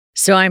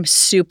So I'm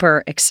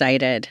super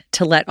excited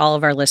to let all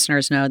of our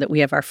listeners know that we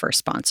have our first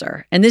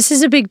sponsor. And this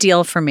is a big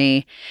deal for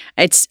me.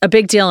 It's a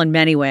big deal in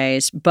many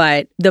ways,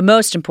 but the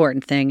most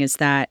important thing is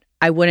that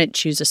I wouldn't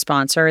choose a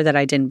sponsor that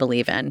I didn't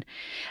believe in.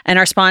 And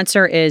our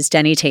sponsor is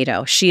Denny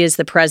Tato. She is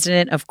the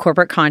president of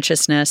Corporate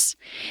Consciousness,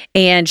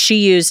 and she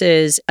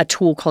uses a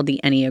tool called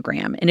the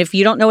Enneagram. And if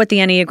you don't know what the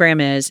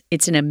Enneagram is,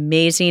 it's an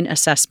amazing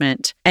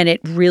assessment, and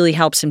it really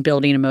helps in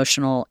building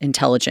emotional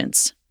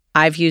intelligence.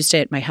 I've used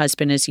it. My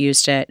husband has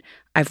used it.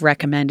 I've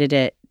recommended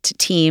it to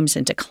teams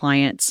and to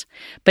clients.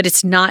 But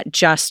it's not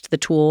just the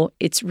tool.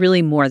 It's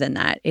really more than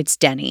that. It's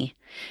Denny.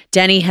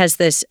 Denny has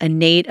this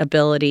innate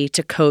ability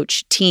to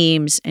coach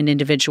teams and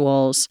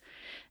individuals.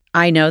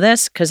 I know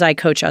this because I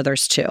coach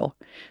others too.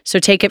 So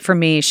take it from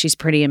me. She's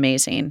pretty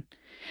amazing.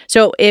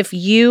 So if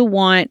you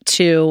want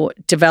to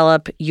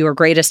develop your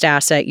greatest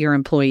asset, your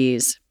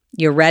employees,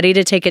 you're ready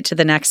to take it to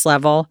the next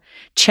level,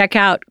 check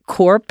out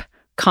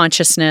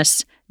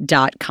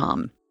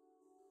corpconsciousness.com.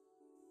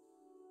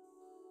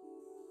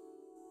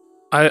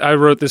 I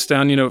wrote this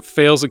down,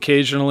 fails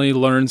occasionally,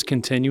 learns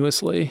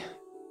continuously.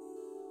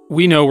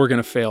 We know we're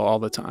going to fail all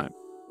the time.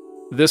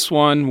 This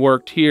one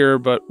worked here,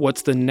 but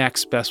what's the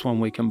next best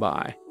one we can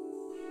buy?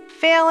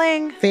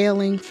 Failing.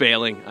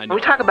 I know.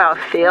 We talk about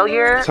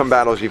failure. Some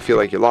battles you feel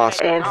like you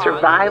lost. And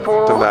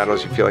survival. Some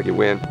battles you feel like you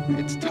win.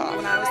 It's tough.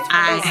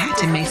 I had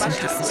to make some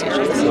tough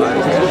decisions.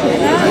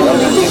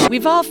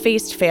 We've all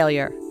faced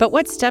failure, but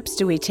what steps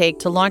do we take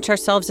to launch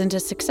ourselves into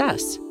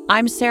success?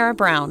 I'm Sarah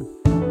Brown.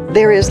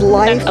 There is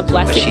life, A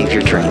blessing. Achieve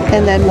your dream.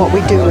 and then what we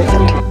do with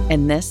it.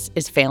 And this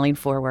is Failing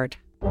Forward.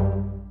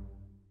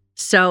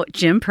 So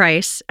Jim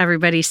Price,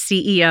 everybody's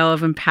CEO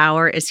of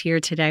Empower, is here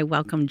today.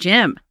 Welcome,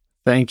 Jim.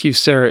 Thank you,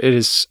 Sarah. It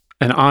is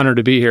an honor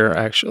to be here,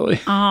 actually.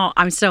 Oh,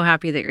 I'm so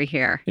happy that you're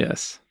here.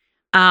 Yes.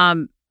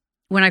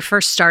 When I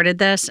first started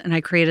this and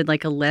I created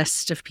like a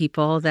list of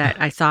people that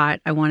I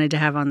thought I wanted to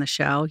have on the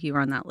show, you were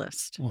on that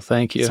list. Well,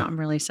 thank you. So I'm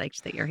really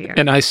psyched that you're here.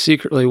 And I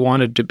secretly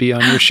wanted to be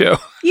on your show.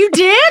 You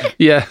did?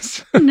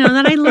 Yes. No,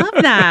 that I love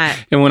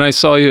that. And when I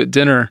saw you at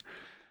dinner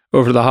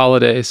over the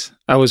holidays,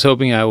 I was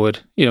hoping I would,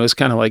 it's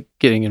kind of like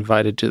getting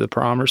invited to the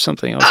prom or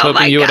something. I was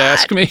hoping you would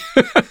ask me.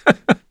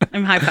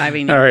 I'm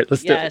high-fiving you. All right,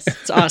 let's do it. Yes,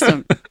 it's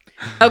awesome.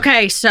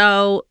 Okay,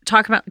 so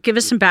give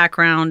us some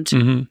background.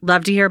 Mm-hmm.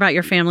 Love to hear about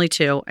your family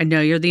too. I know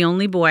you're the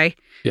only boy,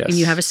 Yes. and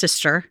you have a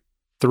sister.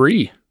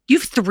 3. You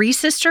have 3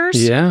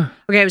 sisters? Yeah.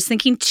 Okay, I was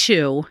thinking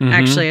 2. Mhm.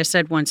 Actually, I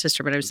said 1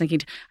 sister, but I was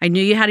thinking, I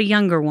knew you had a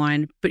younger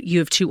one, but you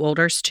have 2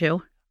 olders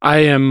too? I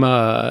am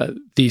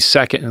the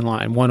second in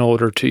line, 1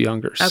 older, 2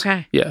 youngers.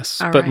 Okay.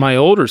 Yes. All but right. my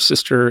older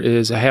sister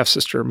is a half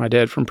sister, my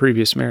dad from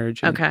previous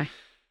marriage. And Okay.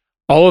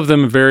 all of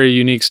them very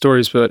unique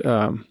stories, but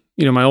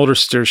my older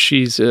sister,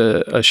 she's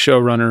a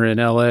showrunner in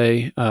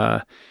LA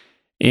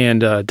and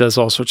does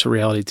all sorts of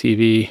reality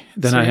TV.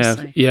 Then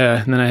Seriously?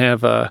 I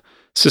have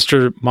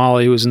sister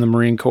Molly, who was in the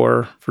Marine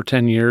Corps for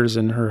 10 years,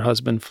 and her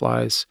husband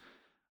flies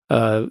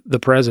the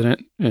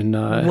president, and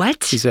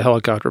What? he's a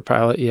helicopter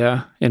pilot.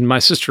 Yeah, and my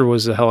sister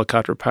was a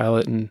helicopter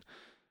pilot and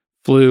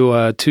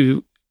flew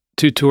two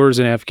tours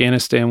in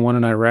Afghanistan, 1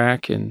 in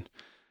Iraq, and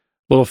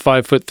little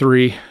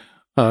 5'3"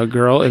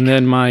 girl. And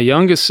then my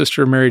youngest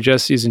sister, Mary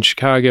Jessie, is in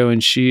Chicago,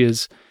 and she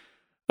is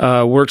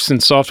works in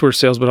software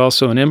sales, but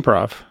also in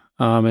improv.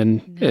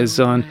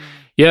 Is on.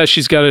 Yeah,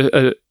 she's got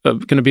going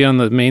to be on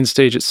the main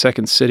stage at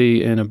Second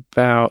City in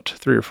about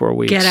 3 or 4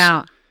 weeks. Get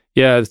out.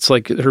 Yeah, it's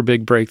like her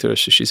big breakthrough,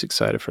 so she's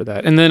excited for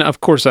that. And then,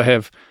 of course, I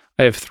have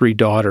 3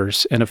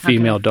 daughters and a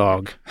female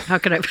dog. How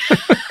could I?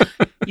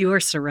 You are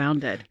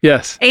surrounded.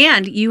 Yes.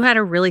 And you had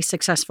a really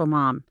successful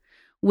mom,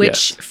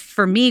 which Yes.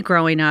 for me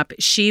growing up,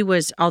 she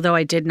was, although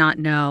I did not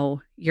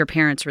know your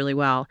parents really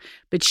well,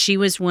 but she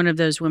was one of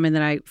those women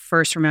that I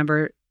first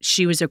remember.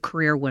 She was a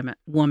career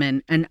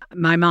woman, and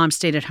my mom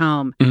stayed at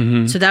home.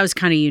 Mm-hmm. So that was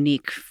kind of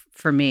unique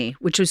for me,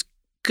 which was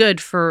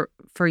good for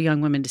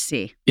young women to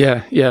see.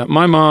 Yeah.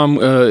 My mom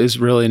is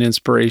really an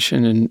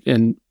inspiration,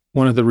 and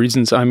one of the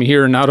reasons I'm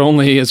here, not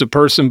only as a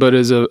person, but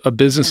as a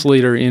business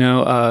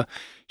leader.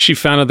 She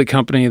founded the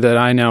company that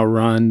I now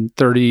run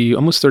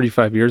almost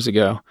 35 years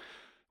ago.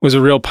 Was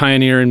a real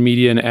pioneer in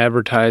media and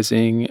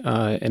advertising,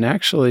 and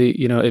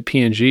actually, at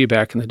P&G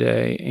back in the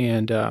day.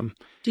 And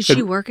Did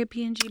she work at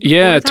P&G?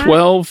 yeah,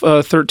 before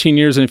that? 13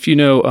 years. And if you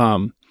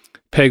know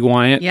Peg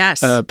Wyant,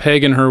 Yes.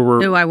 Peg and her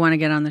were. Who I want to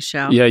get on the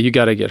show. Yeah, you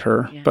got to get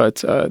her. Yeah.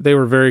 But they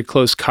were very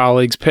close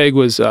colleagues. Peg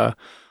was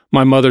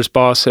my mother's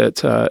boss at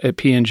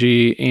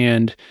P&G,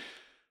 and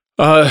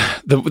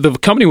the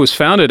company was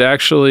founded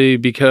actually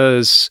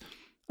because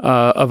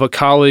of a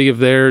colleague of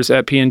theirs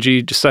at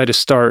P&G decided to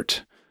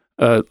start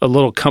a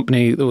little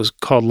company that was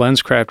called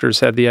LensCrafters.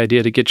 Had the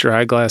idea to get your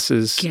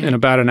eyeglasses in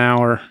about an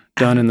hour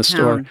done in the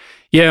store.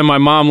 Yeah, my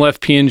mom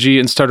left P&G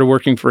and started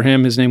working for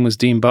him. His name was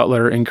Dean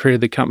Butler, and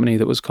created the company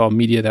that was called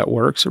Media That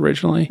Works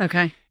originally.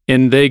 Okay.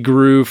 And they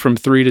grew from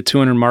 3 to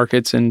 200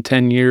 markets in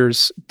 10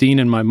 years. Dean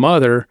and my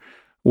mother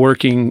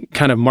working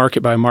kind of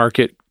market by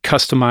market,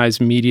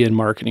 customized media and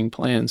marketing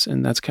plans.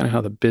 And that's kind of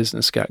how the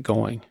business got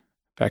going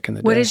back in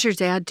the day. What does your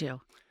dad do?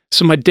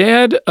 So my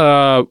dad,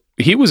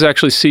 he was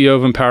actually CEO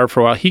of Empower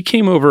for a while. He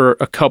came over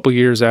a couple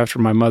years after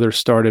my mother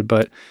started,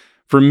 but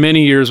for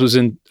many years was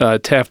in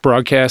Taft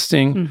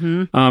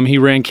Broadcasting. He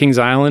ran Kings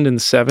Island in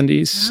the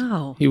 70s.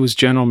 Oh. He was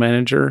general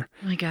manager.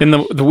 Oh my gosh. And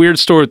the weird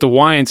story with the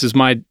Wyants is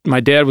my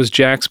dad was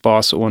Jack's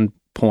boss at one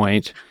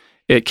point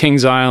at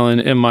Kings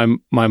Island, and my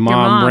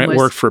mom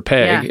worked for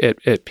Peg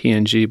at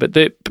P&G. But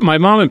my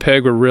mom and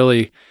Peg were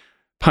really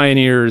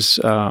pioneers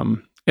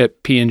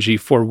at P&G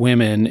for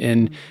women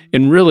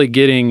and really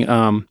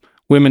getting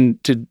women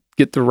to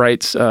get the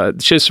rights.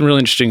 She has some really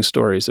interesting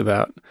stories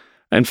about.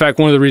 In fact,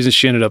 one of the reasons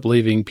she ended up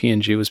leaving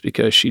P&G was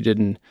because she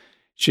didn't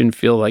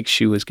feel like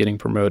she was getting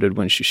promoted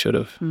when she should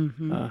have.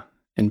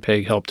 And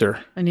Peg helped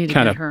her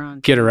kind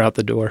of get her out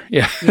the door.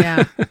 Yeah.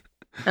 Yeah.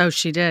 Oh,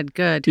 she did.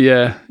 Good.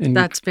 Yeah. And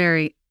that's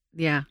very,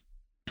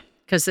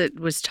 because it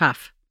was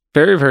tough.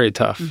 Very, very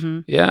tough.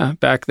 Yeah.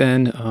 Back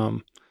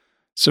then,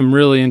 some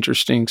really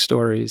interesting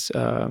stories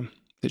that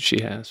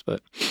she has.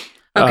 But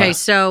okay,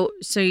 so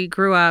you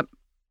grew up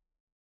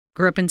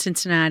in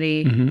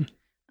Cincinnati.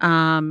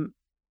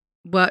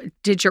 What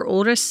did your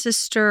oldest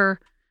sister,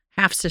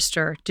 half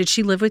sister, did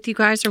she live with you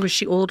guys, or was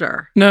she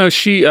older? No,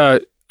 she. I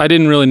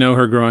didn't really know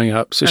her growing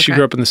up, so she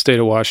grew up in the state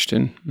of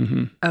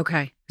Washington.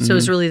 Okay, so it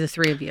was really the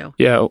three of you.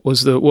 Yeah, it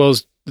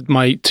was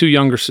my two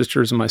younger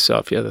sisters and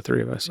myself. Yeah, the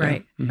three of us.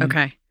 Right. Yeah.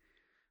 Okay.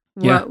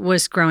 What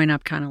was growing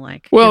up kind of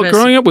like? Well,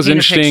 growing up was paint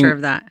interesting. A picture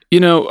of that.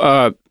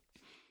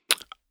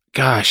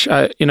 Gosh,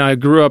 I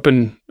grew up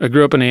in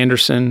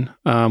Anderson.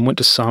 Went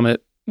to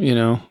Summit.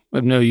 I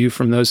know you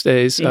from those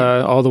days,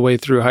 all the way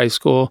through high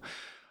school.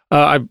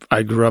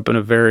 I grew up in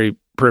a very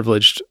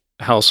privileged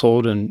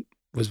household and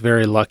was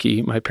very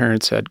lucky. My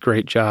parents had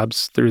great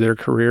jobs through their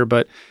career,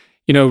 but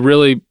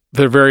really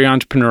they're very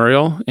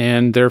entrepreneurial,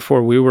 and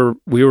therefore we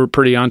were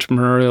pretty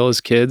entrepreneurial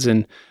as kids,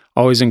 and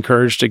always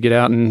encouraged to get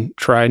out and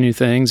try new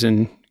things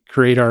and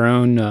create our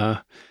own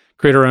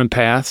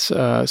paths.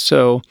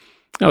 So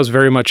I was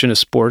very much into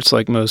sports,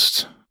 like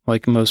most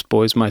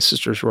boys. My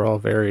sisters were all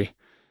very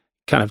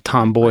kind of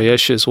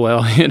tomboyish as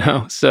well,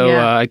 So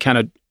I kind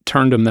of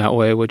turned them that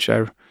way, which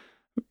I'm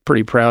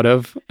pretty proud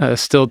of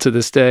still to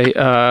this day.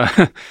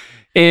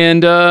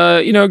 And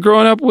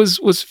growing up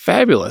was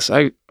fabulous.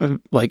 I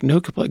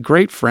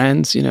great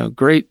friends,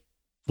 great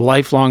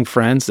lifelong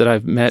friends that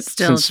I've met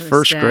since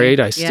first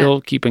grade. I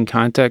still keep in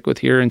contact with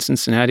here in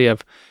Cincinnati.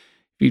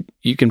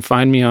 You can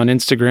find me on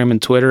Instagram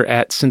and Twitter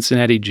at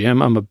Cincinnati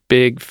Jim. I'm a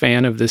big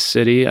fan of this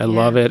city. I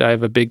love it. I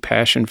have a big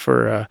passion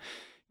for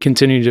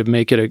continuing to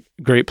make it a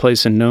great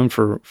place and known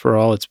for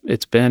all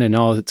it's been and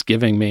all it's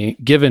given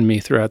me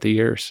throughout the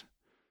years.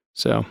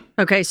 So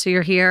okay, so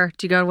you're here.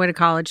 Do you go away to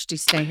college? Do you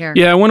stay here?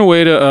 Yeah, I went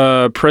away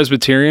to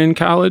Presbyterian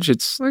College.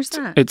 Where's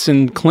that? It's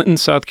in Clinton,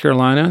 South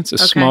Carolina. It's a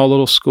small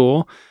little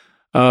school,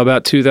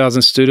 about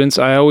 2,000 students.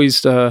 I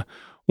always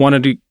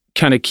wanted to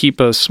kind of keep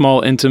a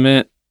small,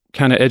 intimate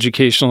kind of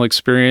educational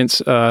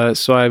experience.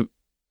 So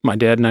my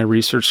dad and I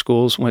researched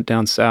schools, went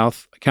down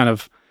south. I kind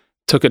of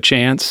took a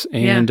chance,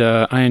 and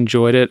I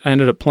enjoyed it. I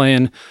ended up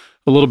playing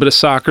a little bit of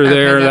soccer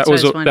there.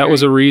 That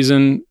was a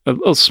reason,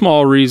 a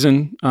small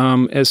reason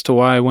as to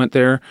why I went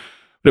there.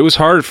 But it was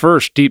hard at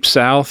first, deep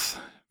south,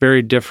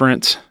 very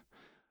different.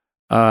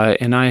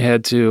 And I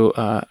had to,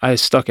 I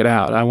stuck it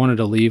out. I wanted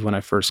to leave when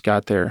I first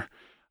got there.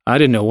 I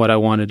didn't know what I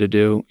wanted to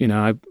do.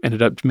 I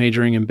ended up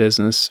majoring in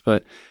business,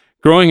 but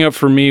growing up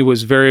for me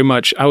was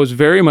I was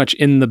very much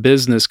in the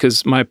business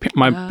because my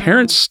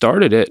parents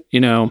started it.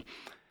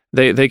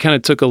 They kind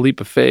of took a leap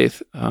of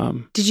faith.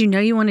 Did you know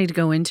you wanted to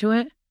go into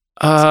it?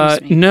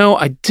 No,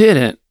 I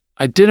didn't.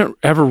 I didn't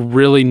ever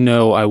really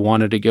know I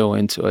wanted to go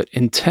into it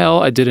until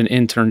I did an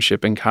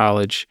internship in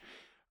college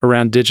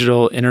around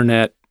digital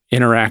internet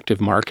interactive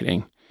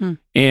marketing.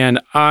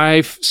 And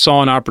I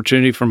saw an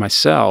opportunity for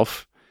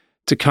myself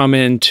to come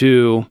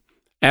into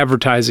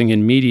advertising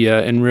and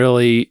media and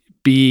really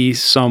be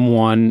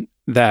someone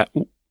that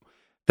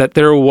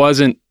there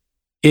wasn't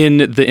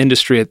in the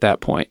industry at that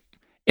point.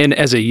 And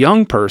as a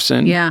young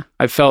person,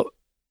 I felt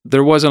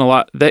there wasn't a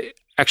lot that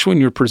actually,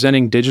 when you're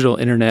presenting digital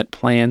internet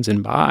plans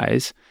and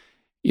buys,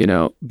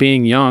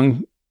 being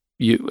young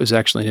is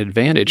actually an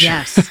advantage.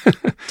 Yes,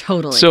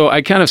 totally. So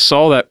I kind of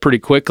saw that pretty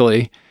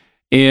quickly.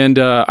 And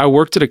I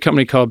worked at a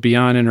company called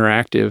Beyond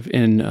Interactive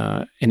in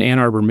Ann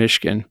Arbor,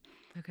 Michigan.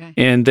 Okay.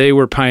 And they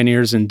were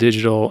pioneers in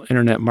digital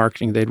internet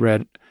marketing. They'd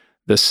read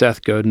the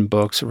Seth Godin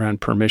books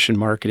around permission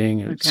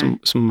marketing and some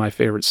of my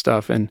favorite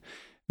stuff. And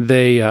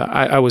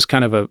I was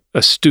kind of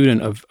a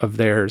student of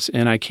theirs.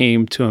 And I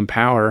came to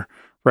Empower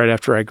right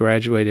after I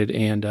graduated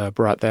and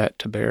brought that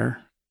to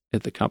bear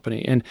at the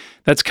company. And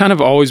that's kind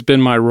of always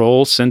been my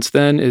role since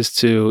then, is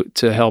to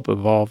help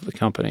evolve the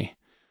company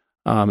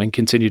and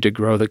continue to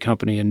grow the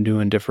company in new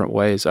and different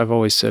ways. I've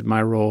always said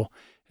my role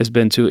has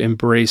been to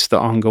embrace the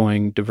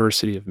ongoing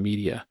diversity of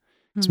media.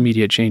 Because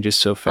media changes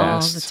so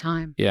fast. All the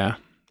time. Yeah.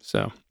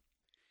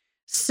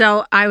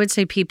 So I would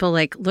say people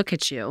look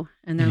at you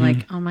and they're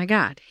like, oh my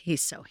God,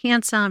 he's so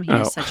handsome. He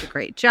has such a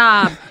great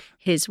job.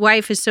 His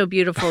wife is so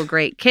beautiful,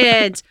 great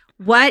kids.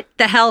 What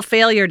the hell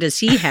failure does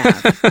he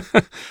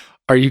have?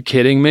 Are you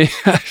kidding me?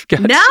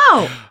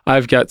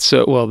 I've got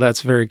well,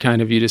 that's very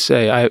kind of you to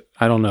say.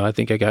 I don't know. I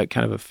think I got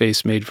kind of a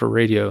face made for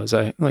radio, as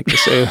I like to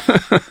say.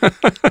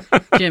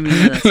 Jim, you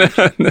know that's not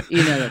true.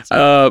 You know that's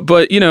not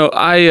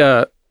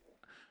true.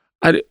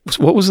 But,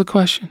 what was the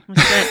question?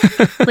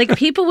 Like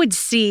people would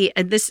see,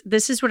 and this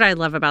is what I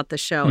love about the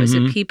show, is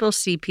that people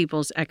see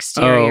people's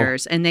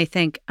exteriors and they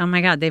think, oh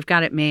my God, they've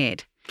got it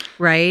made,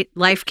 right?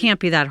 Life can't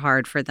be that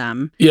hard for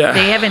them. Yeah.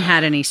 They haven't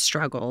had any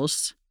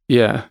struggles.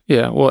 Yeah.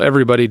 Well,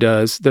 everybody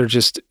does. They're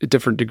just at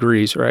different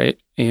degrees, right?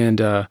 And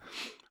at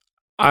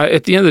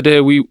the end of the day,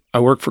 I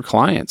work for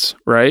clients,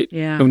 right?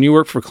 Yeah. And when you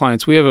work for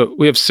clients, we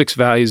have 6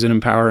 values in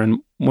Empower, and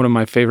one of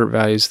my favorite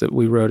values that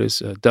we wrote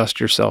is dust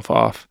yourself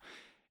off.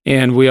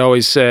 And we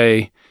always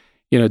say,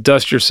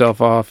 dust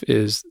yourself off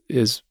is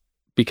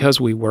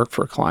because we work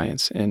for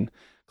clients, and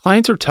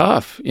clients are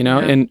tough,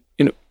 and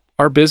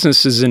our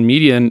business is in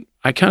media, and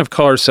I kind of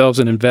call ourselves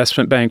an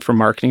investment bank for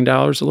marketing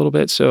dollars a little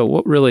bit. So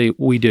what really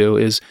we do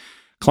is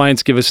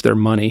clients give us their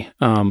money.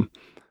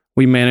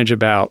 We manage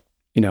about,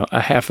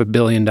 $500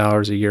 million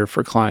a year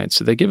for clients.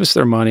 So they give us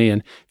their money.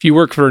 And if you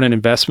work for an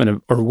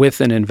investment or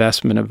with an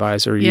investment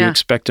advisor, you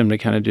expect them to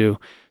kind of do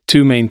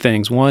 2 main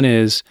things. One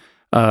is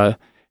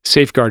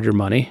safeguard your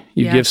money.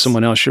 You give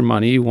someone else your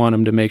money. You want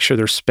them to make sure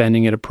they're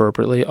spending it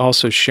appropriately.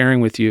 Also sharing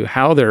with you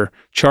how they're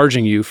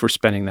charging you for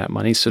spending that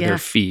money. So their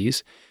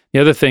fees. The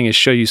other thing is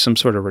show you some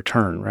sort of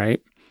return,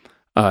 right?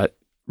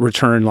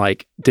 Return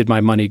like, did my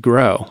money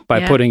grow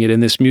by putting it in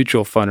this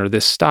mutual fund or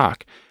this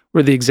stock?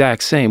 We're the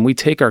exact same. We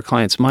take our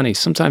clients' money.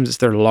 Sometimes it's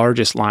their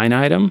largest line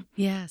item,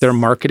 their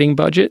marketing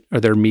budget or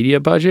their media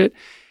budget.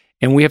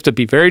 And we have to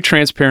be very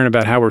transparent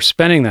about how we're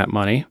spending that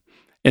money.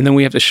 And then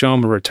we have to show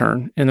them a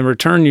return. And the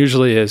return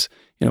usually is,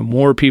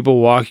 more people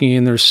walking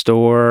in their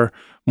store,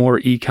 more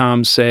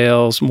e-com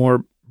sales,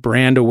 more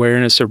brand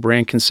awareness or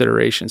brand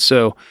consideration.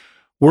 So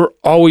we're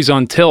always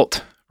on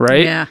tilt,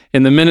 right? Yeah.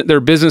 And the minute their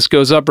business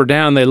goes up or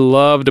down, they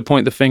love to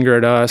point the finger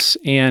at us.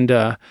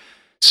 And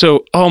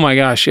so, oh my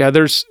gosh,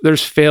 there's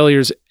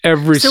failures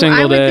every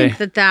single day. So I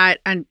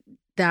would think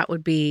that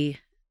would be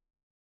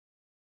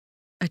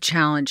a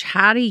challenge.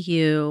 How do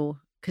you,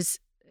 because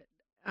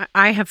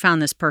I have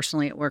found this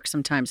personally at work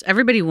sometimes.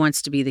 Everybody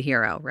wants to be the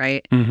hero,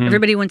 right? Mm-hmm.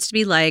 Everybody wants to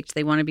be liked.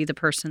 They want to be the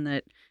person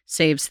that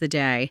saves the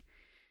day.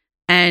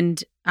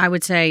 And I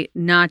would say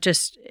not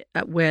just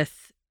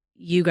with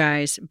you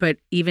guys, but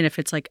even if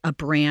it's like a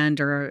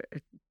brand or a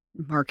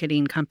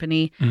marketing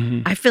company,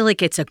 I feel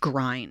like it's a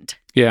grind.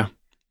 Yeah.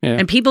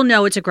 And people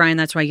know it's a grind.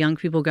 That's why young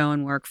people go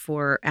and work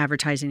for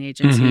advertising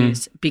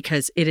agencies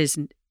because it is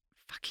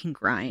fucking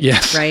grind.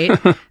 Yes. Right?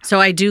 So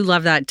I do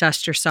love that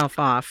dust yourself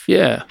off.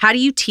 Yeah. How do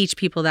you teach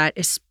people that,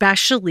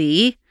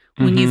 especially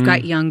when you've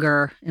got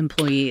younger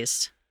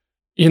employees?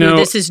 Who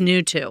this is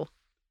new to.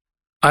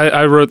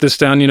 I wrote this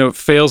down,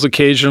 fails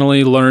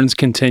occasionally, learns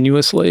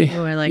continuously.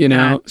 Oh, I like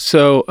that.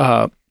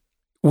 So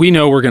we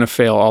know we're going to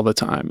fail all the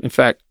time. In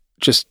fact,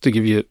 just to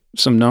give you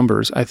some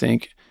numbers, I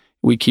think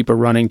we keep a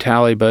running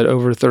tally, but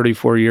over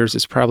 34 years,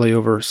 it's probably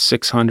over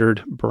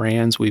 600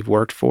 brands we've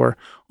worked for.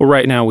 Well,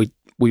 right now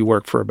we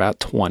work for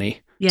about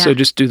 20. Yeah. So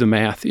just do the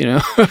math,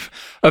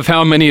 of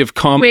how many have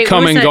come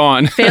and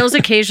gone. Fails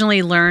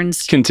occasionally,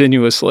 learns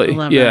continuously. I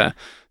love that.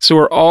 So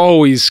we're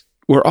always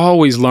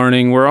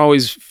learning. We're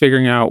always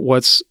figuring out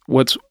what's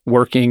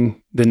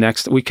working. The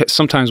next,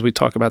 sometimes we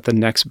talk about the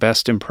next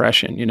best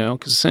impression,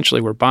 because essentially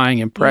we're buying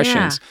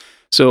impressions. Yeah.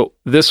 So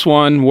this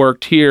one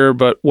worked here,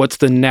 but what's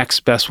the next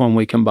best one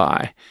we can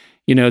buy,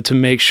 to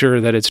make sure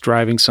that it's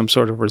driving some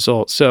sort of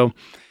result. So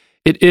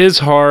it is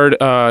hard.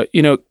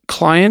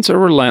 Clients are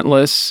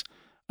relentless.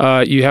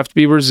 You have to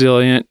be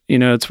resilient.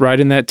 It's right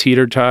in that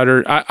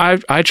teeter-totter.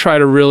 I try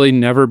to really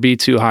never be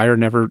too high or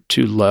never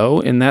too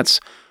low. And that's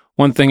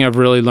one thing I've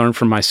really learned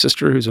from my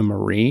sister, who's a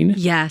Marine.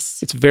 Yes.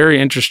 It's very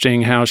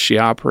interesting how she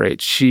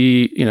operates.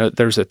 She,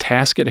 there's a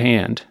task at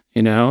hand,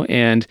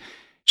 and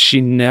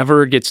she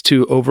never gets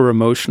too over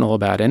emotional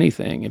about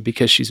anything. And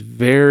because she's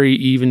very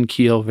even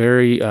keel,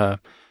 very, I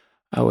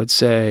would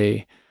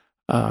say,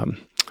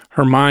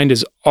 her mind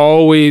is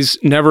always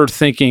never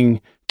thinking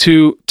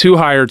too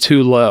high or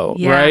too low,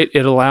 right?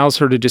 It allows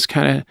her to just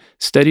kind of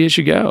steady as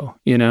you go,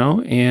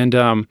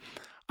 And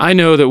I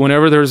know that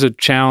whenever there's a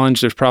challenge,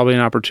 there's probably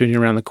an opportunity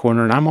around the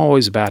corner, and I'm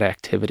always about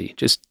activity,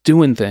 just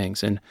doing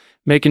things and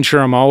making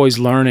sure I'm always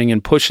learning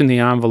and pushing the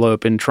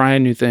envelope and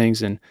trying new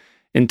things and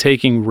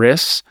taking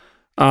risks.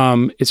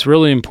 It's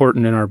really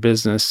important in our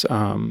business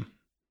to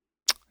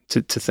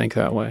think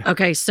that way.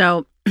 Okay,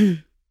 so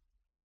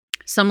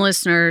some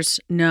listeners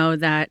know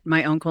that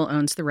my uncle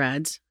owns the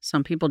Reds.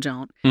 Some people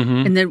don't.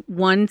 Mm-hmm. And the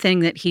one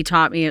thing that he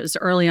taught me, it was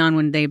early on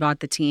when they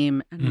bought the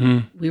team.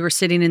 And we were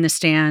sitting in the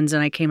stands,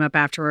 and I came up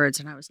afterwards,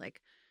 and I was like,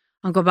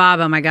 Uncle Bob,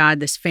 oh my God,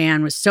 this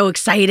fan was so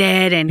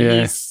excited, and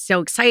he's so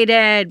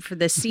excited for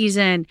this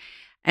season.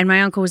 And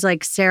my uncle was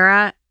like,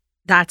 Sarah,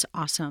 That's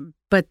awesome.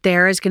 But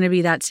there is going to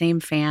be that same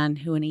fan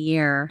who in a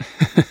year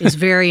is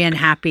very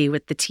unhappy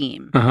with the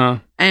team. Uh-huh.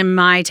 And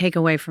my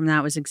takeaway from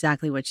that was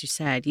exactly what you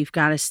said. You've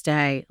got to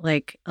stay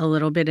like a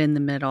little bit in the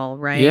middle,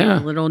 right? Yeah.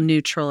 A little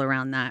neutral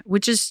around that,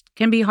 which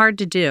can be hard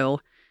to do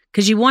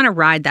because you want to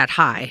ride that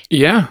high.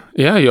 Yeah,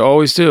 you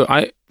always do.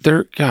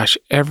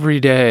 Every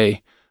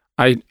day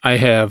I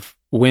have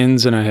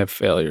wins and I have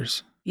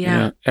failures.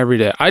 Yeah. Every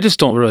day. I just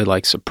don't really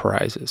like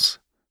surprises.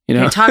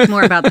 Okay, talk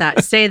more about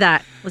that. Say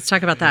that. Let's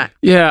talk about that.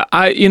 Yeah,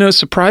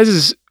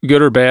 surprises,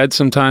 good or bad,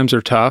 sometimes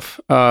are tough.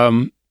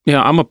 I'm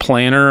a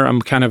planner.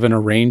 I'm kind of an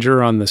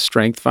arranger on the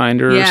Strength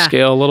Finder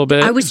scale a little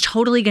bit. I was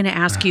totally going to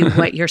ask you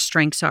what your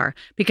strengths are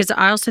because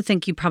I also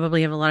think you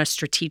probably have a lot of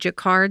strategic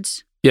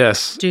cards.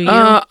 Yes. Do you?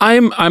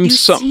 You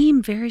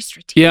seem very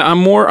strategic. Yeah,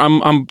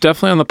 I'm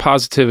definitely on the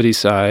positivity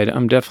side.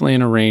 I'm definitely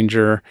an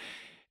arranger,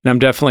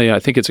 and I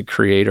think it's a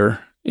creator.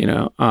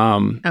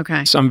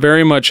 Okay. So I'm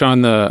very much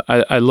on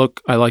I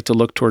like to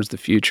look towards the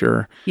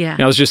future. Yeah.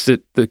 I was just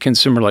at the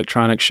Consumer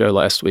Electronics Show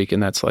last week,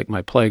 and that's like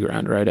my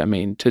playground, right? I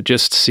mean, to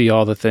just see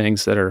all the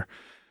things that are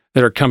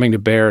coming to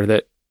bear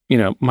that,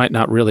 might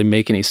not really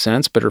make any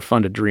sense, but are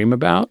fun to dream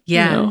about,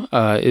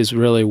 is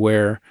really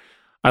where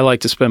I like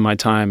to spend my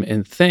time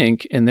and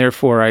think. And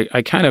therefore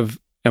I kind of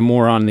am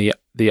more on the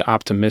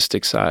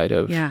optimistic side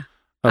of, I'm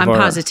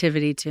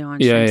positivity too on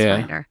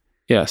StrengthsFinder.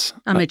 Yes.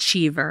 I'm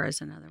achiever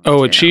is another one. Oh,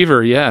 too.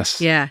 achiever. Yes.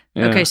 Yeah.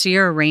 Okay. So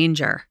you're a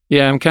ranger.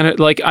 Yeah. I'm kind of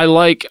like, I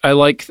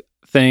like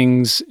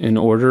things in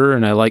order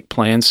and I like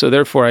plans. So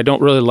therefore I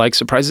don't really like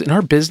surprises. And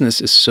our business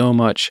is so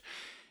much,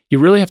 you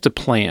really have to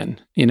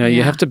plan,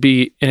 you have to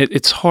be, and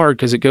it's hard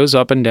because it goes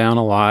up and down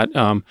a lot.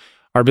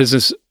 Our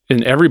business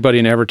and everybody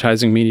in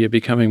advertising media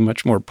becoming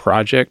much more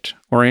project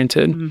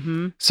oriented.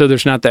 Mm-hmm. So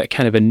there's not that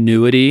kind of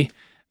annuity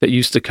that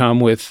used to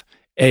come with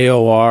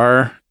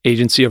AOR,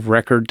 agency of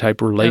record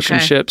type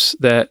relationships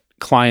that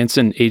clients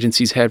and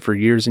agencies had for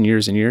years and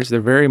years and years.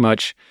 They're very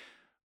much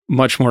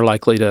more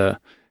likely to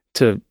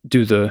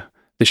do the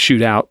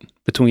shootout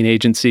between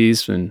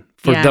agencies and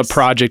for the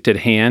project at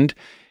hand.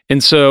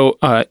 And so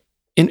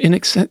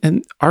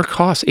in our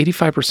costs,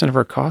 85% of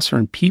our costs are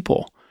in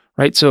people,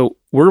 right? So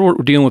we're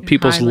dealing with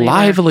people's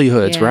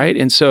livelihoods, right?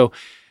 And so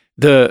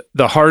the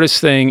hardest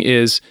thing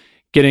is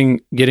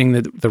getting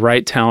the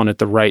right talent at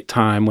the right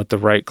time with the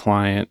right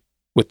client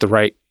with the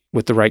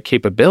right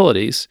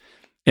capabilities.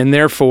 And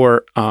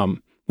therefore,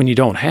 when you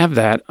don't have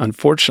that,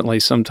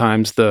 unfortunately,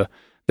 sometimes the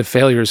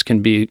failures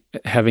can be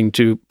having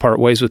to part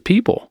ways with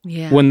people.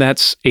 Yeah. When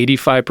that's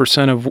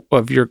 85%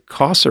 of your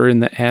costs are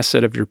in the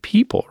asset of your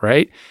people,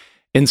 right?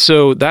 And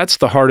so that's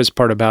the hardest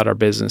part about our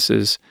business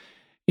is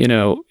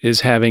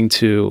having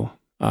to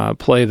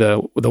play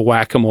the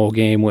whack-a-mole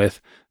game with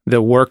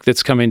the work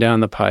that's coming down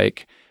the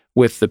pike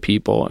with the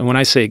people. And when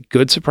I say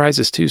good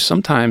surprises too,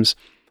 sometimes,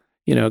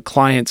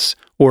 clients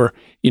or,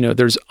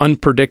 there's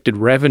unpredicted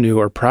revenue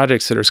or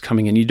projects that are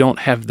coming in. You don't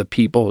have the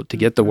people to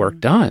get the work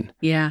done.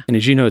 Yeah. And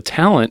as you know,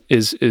 talent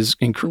is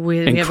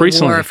increasingly. We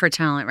have a war for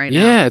talent right now.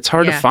 Yeah, it's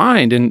hard to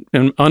find. And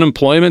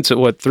unemployment's at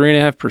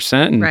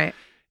 3.5%. And right.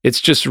 It's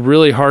just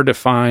really hard to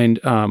find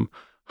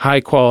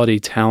high quality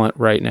talent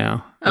right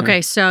now.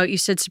 Okay, so you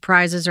said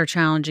surprises are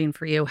challenging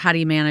for you. How do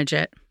you manage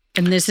it?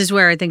 And this is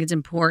where I think it's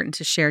important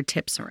to share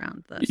tips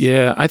around this.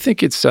 Yeah, I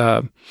think it's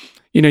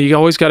you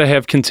always got to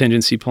have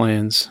contingency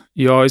plans.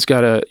 You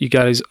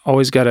guys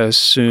always got to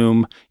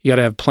assume you got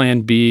to have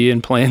plan B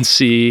and plan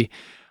C.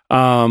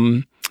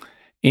 Also,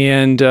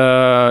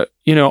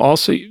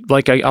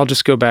 like I'll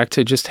just go back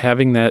to just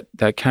having that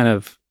kind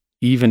of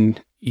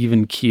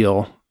even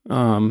keel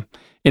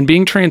and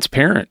being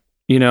transparent.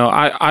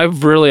 I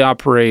really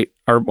operate,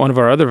 one of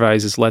our other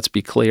values is let's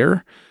be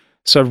clear.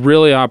 So I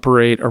really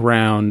operate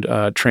around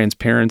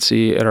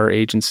transparency at our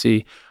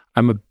agency.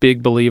 I'm a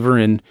big believer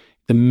in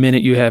the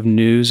minute you have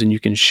news and you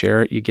can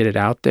share it, you get it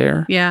out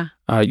there. Yeah.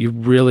 You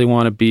really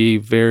want to be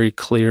very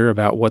clear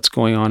about what's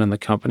going on in the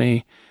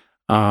company.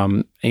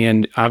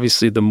 And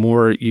obviously the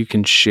more you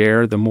can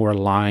share, the more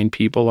aligned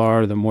people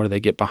are, the more they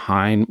get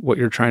behind what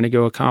you're trying to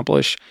go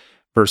accomplish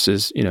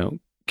versus,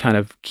 kind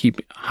of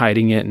keep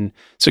hiding it. And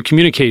so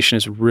communication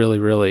is really,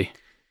 really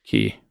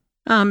key.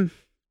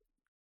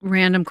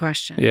 Random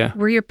question. Yeah.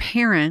 Were your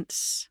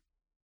parents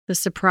the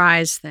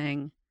surprise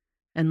thing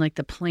and like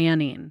the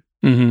planning?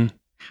 Mm-hmm.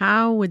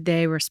 How would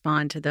they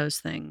respond to those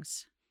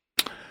things?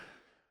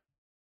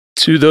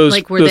 To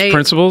those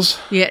principles?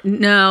 Yeah.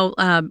 No.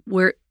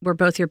 Were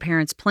both your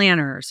parents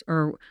planners,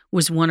 or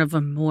was one of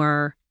them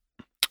more?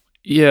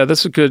 Yeah,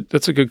 that's a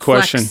good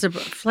question.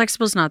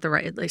 Flexible's not the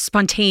right, like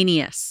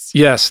spontaneous.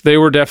 Yes, they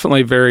were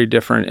definitely very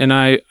different, and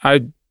I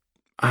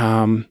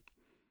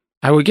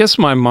would guess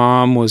my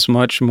mom was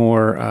much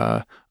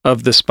more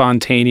of the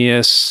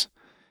spontaneous.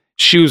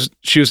 She was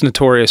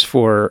notorious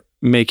for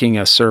making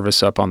a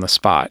service up on the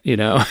spot, like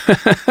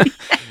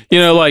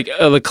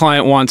the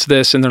client wants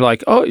this and they're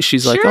like, oh,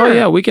 she's like, sure. Oh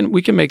yeah, we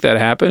can make that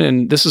happen.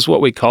 And this is what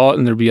we call it.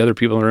 And there'd be other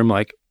people in the room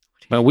like,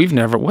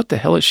 well, what the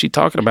hell is she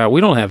talking about?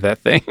 We don't have that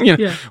thing.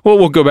 Well,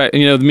 we'll go back,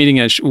 the meeting,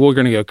 we're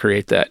going to go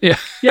create that. Yeah.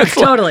 Yeah,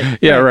 totally.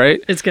 Yeah,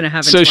 right. It's going to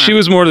happen. So tomorrow. she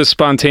was more the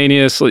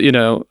spontaneous,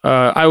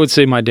 I would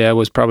say my dad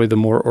was probably the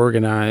more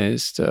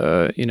organized,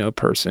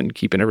 person,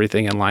 keeping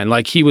everything in line.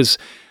 Like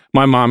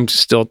my mom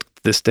still to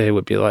this day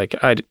would be like,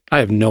 I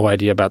have no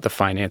idea about the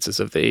finances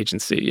of the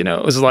agency.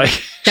 It was like.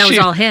 That was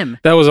all him.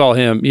 That was all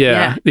him.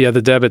 Yeah. Yeah.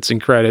 The debits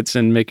and credits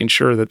and making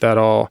sure that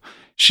all.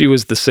 She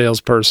was the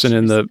salesperson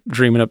and the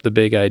dreaming up the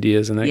big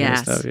ideas and that kind of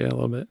stuff. Yeah, a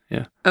little bit.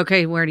 Yeah.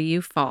 Okay, where do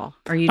you fall?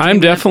 Are you?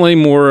 I'm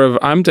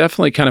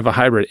definitely kind of a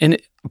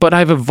hybrid, but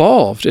I've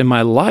evolved in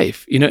my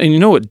life.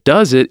 And what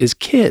does it is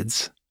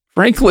kids.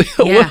 Frankly,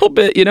 a little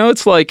bit.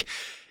 It's like,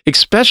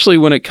 especially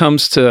when it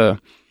comes to,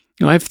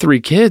 I have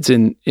 3 kids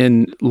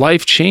and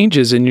life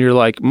changes, and you're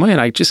like, man,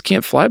 I just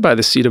can't fly by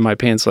the seat of my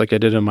pants like I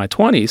did in my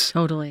 20s.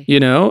 Totally.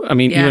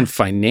 Even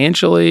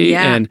financially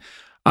and.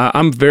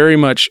 I'm very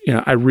much,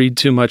 I read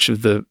too much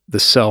of the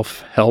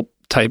self-help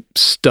type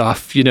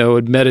stuff,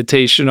 and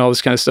meditation, all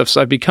this kind of stuff.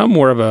 So I've become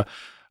more of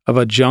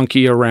a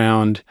junkie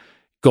around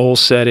goal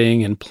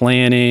setting and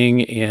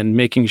planning and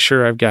making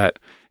sure I've got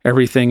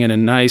everything in a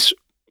nice,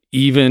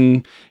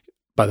 even,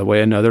 by the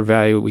way, another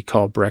value we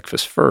call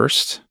breakfast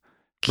first.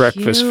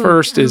 Breakfast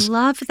first is I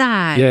love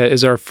that. Yeah,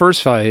 is our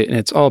first value, and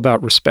it's all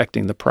about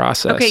respecting the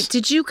process. Okay,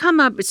 did you come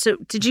up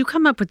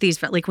with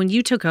these, like when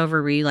you took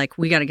over, were you like,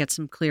 we got to get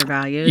some clear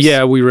values?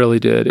 Yeah, we really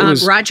did. It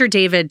was Roger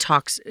David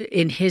talks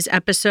in his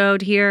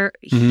episode here.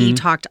 He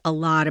talked a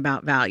lot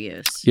about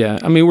values. Yeah,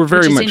 we're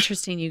very much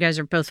interesting. You guys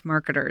are both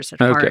marketers at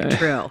heart.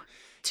 True.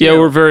 Yeah,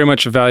 we're very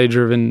much a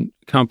value-driven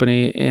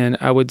company, and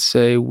I would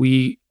say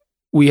we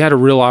had a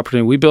real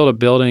opportunity. We built a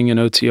building in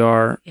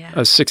OTR,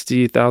 a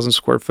 60,000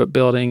 square foot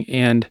building,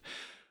 and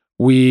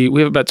we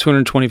have about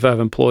 225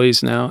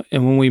 employees now.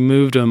 And when we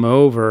moved them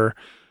over,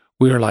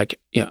 we were like,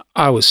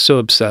 I was so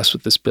obsessed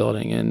with this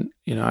building, and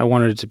I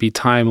wanted it to be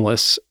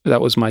timeless. That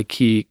was my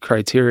key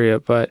criteria,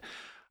 and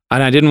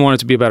I didn't want it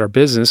to be about our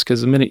business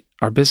because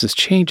our business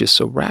changes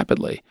so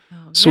rapidly.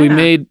 So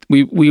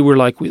we were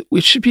like,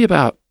 we should be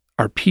about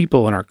our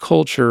people and our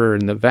culture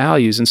and the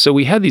values. And so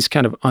we had these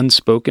kind of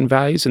unspoken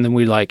values, and then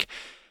we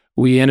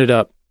ended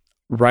up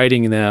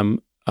writing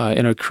them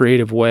in a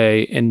creative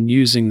way and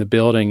using the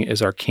building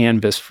as our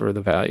canvas for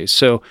the values.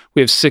 So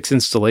we have 6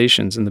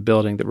 installations in the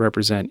building that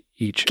represent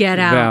each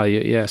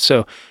value. Yeah.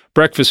 So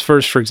breakfast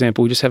first, for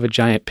example, we just have a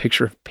giant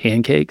picture of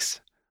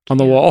pancakes on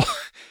the wall.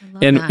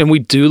 And we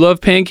do love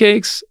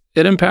pancakes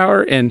at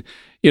Empower. And,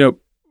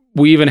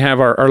 we even have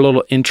our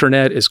little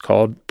intranet is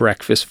called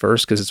Breakfast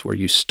First because it's where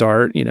you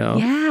start,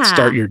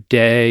 start your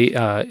day.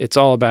 It's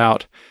all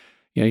about,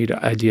 the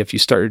idea if you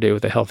start your day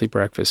with a healthy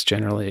breakfast,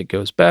 generally it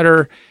goes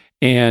better.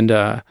 And,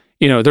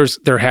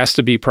 there has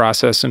to be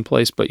process in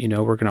place, but,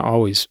 we're going to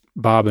always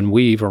bob and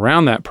weave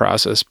around that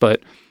process.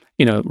 But,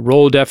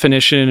 role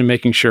definition and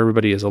making sure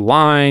everybody is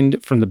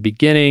aligned from the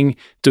beginning,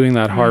 doing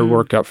that hard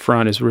work up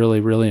front is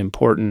really, really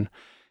important.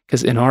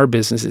 Because in our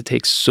business, it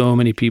takes so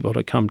many people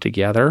to come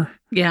together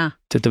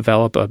to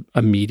develop a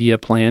media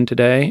plan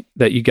today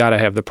that you got to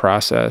have the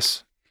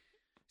process.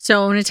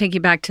 So I want to take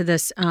you back to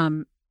this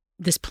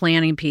this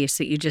planning piece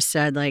that you just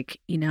said, like,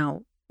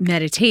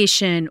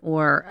 meditation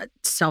or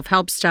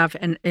self-help stuff.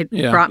 And it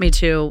brought me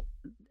to,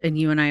 and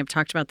you and I have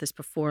talked about this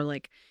before,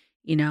 like,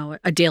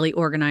 a daily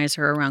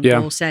organizer around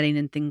goal setting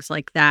and things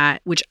like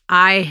that, which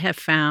I have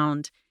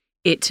found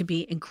it to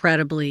be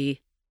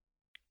incredibly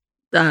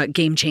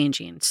game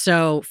changing.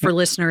 So for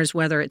listeners,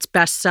 whether it's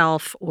Best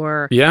Self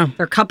or there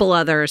are a couple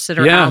others that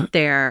are out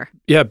there.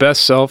 Yeah,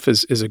 Best Self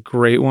is a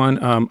great one.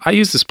 I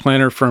use this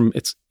planner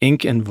it's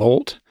Ink and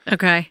Volt.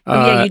 Okay.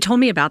 You told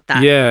me about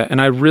that. Yeah, and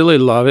I really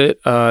love it.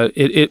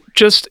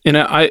 It's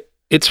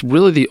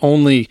really the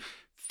only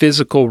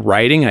physical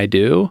writing I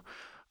do.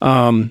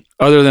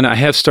 Other than I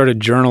have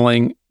started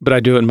journaling, but I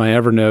do it in my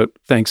Evernote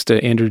thanks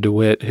to Andrew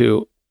DeWitt,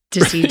 who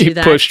does he do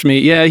that? Pushed me.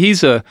 Yeah,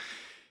 he's I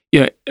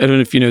don't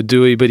know if you know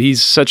Dewey, but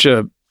he's such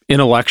a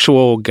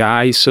intellectual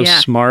guy. He's so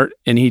smart,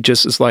 and he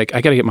just is like,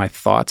 I got to get my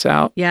thoughts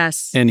out.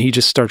 Yes. And he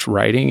just starts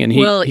writing. And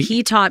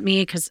he taught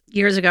me, because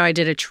years ago I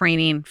did a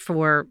training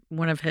for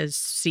one of his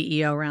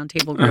CEO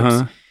roundtable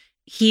groups.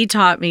 He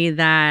taught me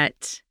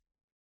that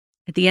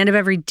at the end of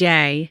every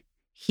day,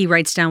 he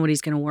writes down what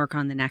he's going to work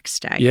on the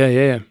next day.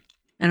 Yeah.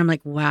 And I'm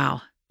like,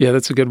 wow. Yeah,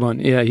 that's a good one.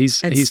 Yeah, he's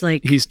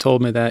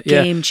told me that.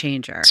 Game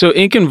changer. So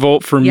Ink and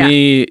Volt for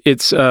me,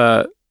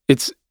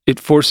 it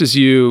forces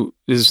you.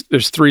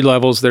 There's 3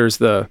 levels. There's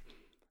the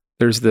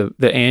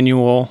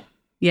annual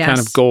kind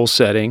of goal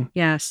setting.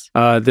 Yes.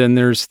 Then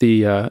there's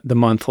the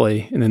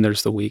monthly, and then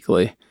there's the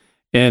weekly.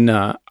 And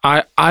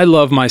I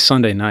love my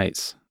Sunday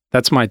nights.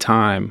 That's my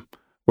time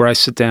where I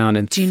sit down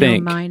and think. Do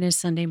you know mine is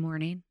Sunday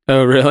morning?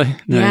 Oh, really?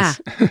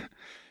 Nice. Yeah.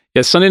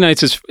 Yeah, Sunday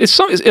nights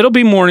it'll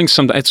be morning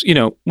sometimes.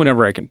 It's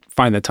whenever I can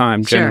find the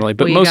time generally,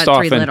 but most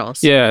often,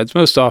 it's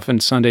most often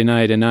Sunday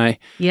night, and I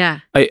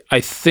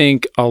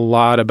think a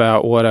lot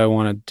about what I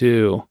want to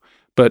do,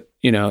 but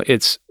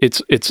it's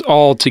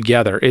all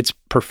together. It's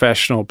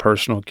professional,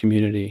 personal,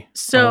 community.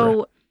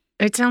 So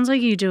It sounds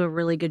like you do a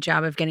really good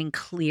job of getting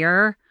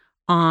clear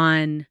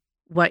on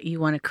what you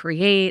want to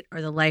create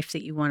or the life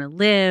that you want to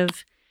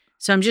live.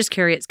 So I'm just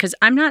curious because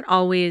I'm not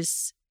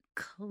always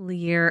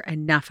clear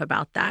enough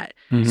about that.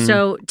 Mhm.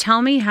 So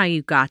tell me how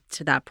you got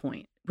to that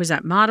point. Was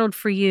that modeled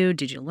for you?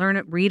 Did you learn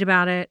it, read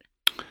about it?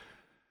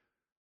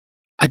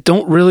 I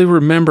don't really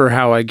remember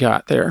how I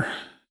got there.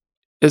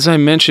 As I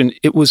mentioned,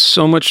 it was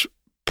so much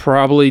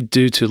probably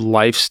due to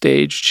life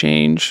stage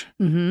change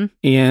Mm-hmm.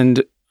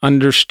 and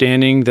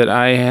understanding that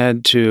I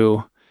had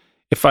to,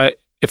 if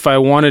I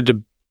wanted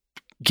to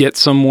get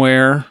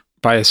somewhere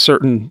by a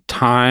certain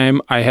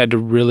time, I had to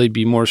really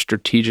be more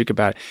strategic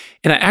about it.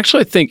 And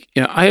I think,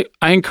 I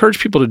encourage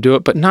people to do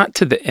it, but not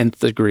to the nth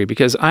degree,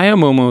 because I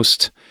am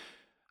almost,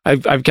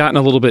 I've gotten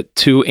a little bit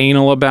too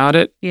anal about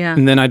it. Yeah.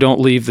 And then I don't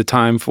leave the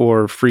time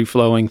for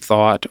free-flowing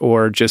thought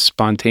or just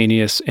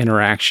spontaneous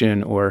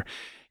interaction or,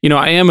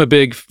 I am a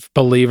big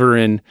believer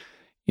in,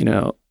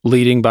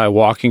 leading by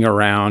walking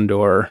around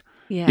or,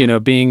 Yeah.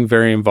 being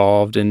very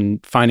involved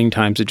and finding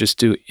times to just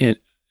do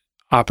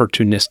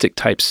opportunistic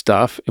type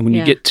stuff. And when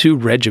Yeah. you get too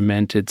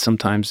regimented,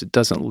 sometimes it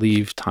doesn't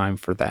leave time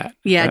for that.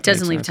 Yeah, if it that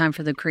doesn't makes leave sense. time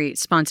for the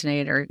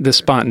spontaneity or The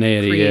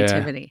spontaneity,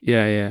 creativity.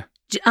 Yeah.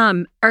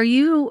 Are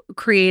you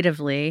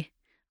creatively?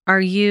 Are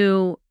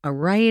you a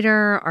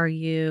writer? Are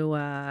you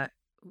are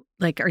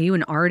you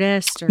an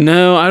artist? Or?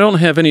 No, I don't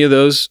have any of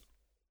those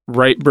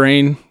right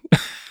brain,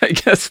 I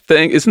guess,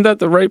 thing. Isn't that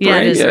the right brain? Yeah,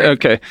 it is right.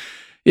 Okay.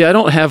 Yeah, I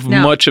don't have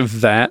No. much of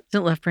that. Is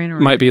it left brain or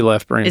right? Might be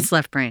left brain. It's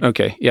left brain.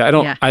 Okay. Yeah, I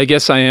don't. Yeah. I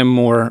guess I am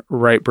more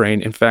right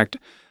brain. In fact,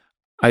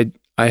 I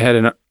had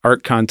an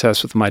art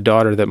contest with my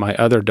daughter that my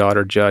other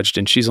daughter judged,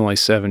 and she's only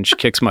 7. She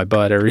kicks my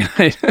butt every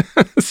night.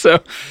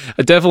 So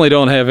I definitely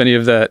don't have any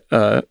of that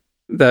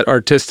that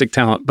artistic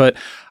talent, but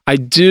I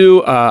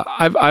do.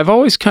 I've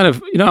always kind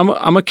of,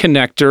 I'm a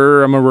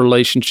connector. I'm a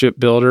relationship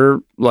builder,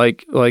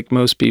 like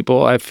most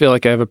people. I feel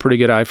like I have a pretty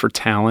good eye for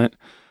talent.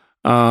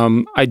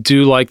 I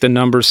do like the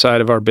numbers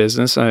side of our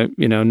business.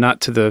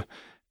 Not to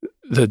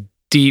the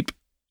deep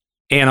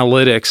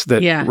analytics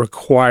that Yeah.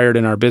 required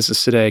in our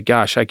business today.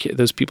 Gosh,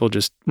 those people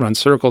just run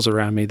circles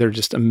around me. They're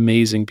just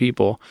amazing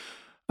people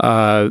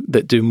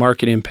that do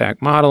market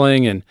impact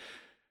modeling, and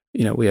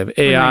we have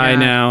AI God.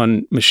 now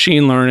and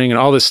machine learning and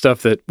all this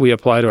stuff that we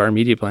apply to our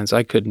media plans.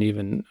 I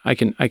can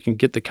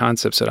get the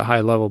concepts at a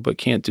high level, but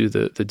can't do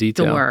the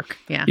detail. The work.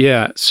 Yeah.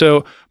 Yeah.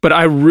 So, but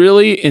I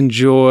really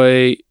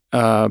enjoy.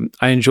 I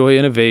enjoy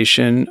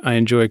innovation. I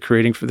enjoy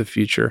creating for the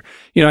future.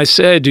 I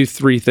say I do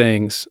 3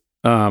 things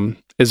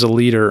as a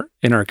leader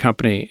in our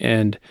company,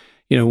 and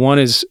one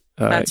is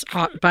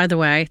By the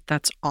way,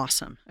 that's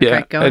awesome. yeah,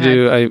 Okay, go I ahead.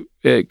 do.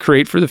 I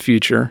create for the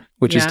future,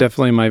 which is Yeah.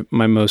 definitely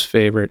my most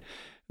favorite.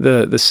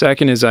 The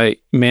second is I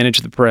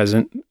manage the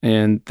present,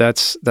 and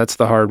that's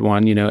the hard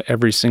one.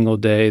 Every single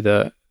day,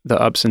 the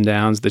ups and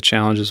downs, the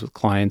challenges with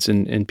clients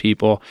and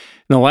people.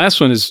 And the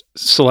last one is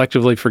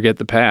selectively forget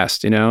the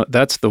past.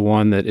 That's the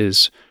one that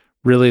is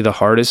really the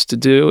hardest to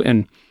do.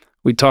 And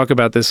we talk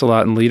about this a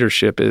lot in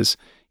leadership is,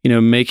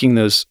 making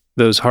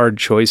those hard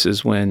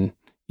choices when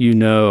you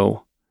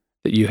know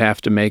that you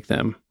have to make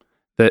them,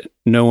 that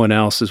no one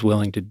else is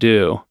willing to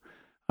do.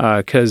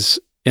 Because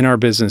in our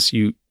business,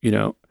 you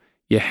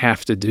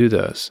have to do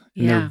those.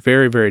 And Yeah. they're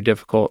very, very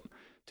difficult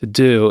to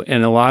do.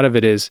 And a lot of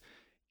it is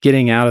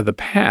getting out of the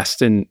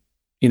past and,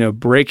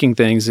 breaking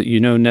things that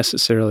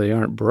necessarily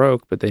aren't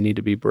broke, but they need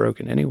to be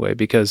broken anyway,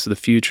 because the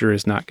future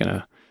is not going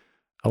to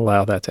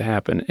allow that to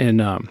happen.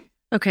 And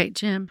Okay,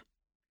 Jim.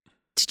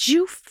 Did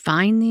you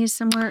find these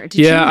somewhere? Or did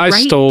yeah, you I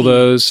write stole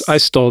those. these? I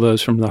stole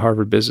those from the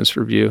Harvard Business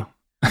Review.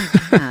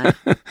 God.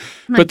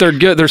 But they're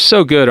good. They're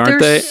so good, aren't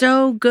They're they?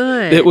 so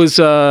good. It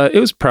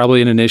was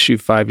probably in an issue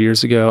 5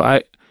 years ago.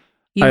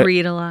 You I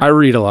read a lot. I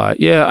read a lot.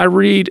 Yeah, I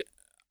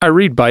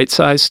read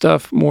bite-sized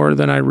stuff more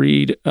than I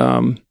read.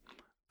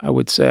 I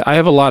would say I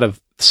have a lot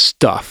of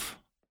stuff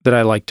that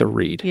I like to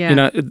read.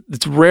 Yeah.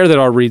 It's rare that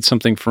I'll read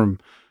something from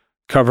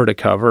cover to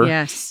cover.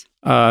 Yes.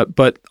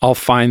 But I'll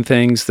find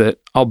things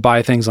I'll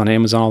buy things on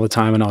Amazon all the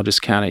time, and I'll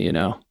just kind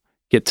of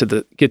get to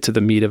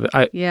the meat of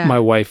it. Yeah. My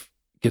wife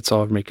gets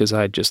all over me because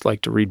I just like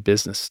to read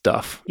business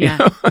stuff.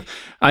 Yeah.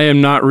 I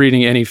am not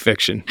reading any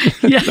fiction.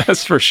 Yeah.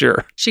 That's for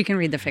sure. She can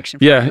read the fiction.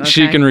 For Yeah, you,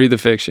 she okay? can read the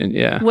fiction.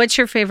 Yeah. What's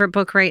your favorite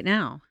book right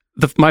now?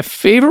 My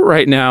favorite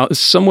right now is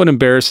somewhat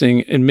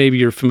embarrassing, and maybe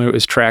you're familiar,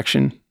 is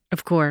Traction.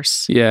 Of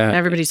course. Yeah.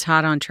 Everybody's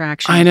hot on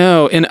Traction. I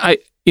know. And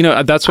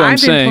that's what I'm I've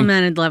saying.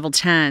 implemented level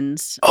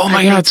 10s. Oh my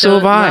I think God, so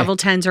have the I. Level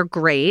 10s are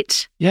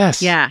great.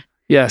 Yes. Yeah.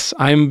 Yes.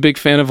 I'm a big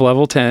fan of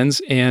level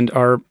 10s, and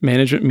our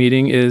management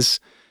meeting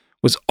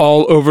was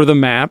all over the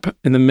map.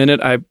 And the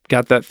minute I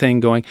got that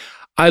thing going,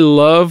 I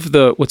love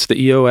what's the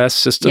EOS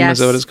system? Yes. Is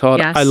that what it's called?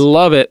 Yes. I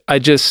love it. I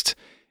just,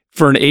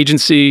 for an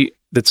agency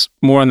that's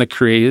more on the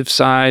creative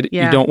side,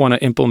 Yeah. you don't want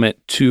to implement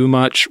too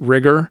much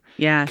rigor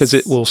Yes. because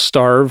it will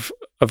starve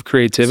of So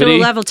creativity. a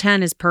level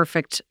 10 is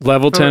perfect.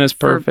 Level 10 is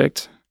for-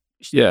 perfect.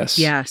 Yes.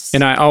 Yes.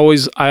 And I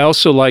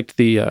also liked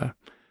the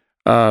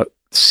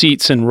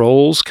seats and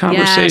roles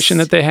conversation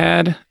Yes. that they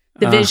had.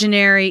 The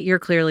visionary, you're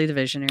clearly the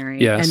visionary.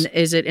 Yes. And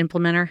is it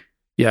implementer?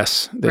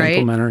 Yes, the Right?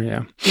 implementer,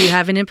 yeah. Do you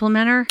have an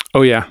implementer?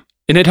 Oh, yeah.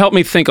 And it helped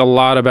me think a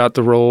lot about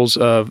the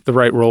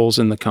right roles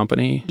in the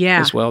company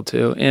as well,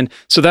 too. And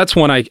so that's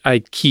one I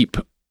keep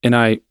and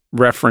I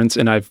reference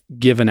and I've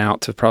given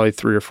out to probably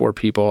 3 or 4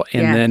 people.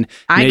 And then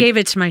I gave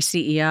it to my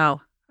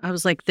CEO. I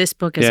was like, this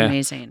book is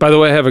amazing. By the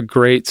way, I have a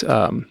great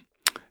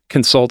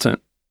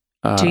consultant.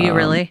 Do you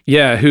really?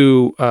 Yeah,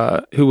 who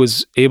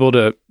was able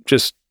to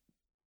just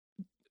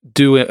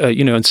do it,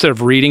 instead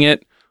of reading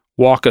it,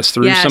 walk us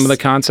through some of the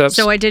concepts.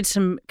 So I did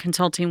some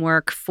consulting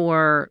work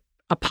for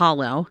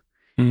Apollo,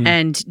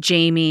 and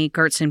Jamie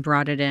Gertzen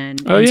brought it in.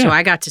 So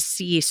I got to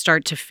see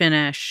start to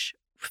finish,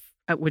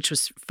 which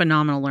was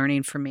phenomenal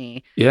learning for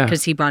me. Yeah.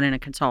 Because he brought in a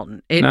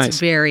consultant. It's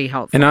very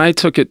helpful. And I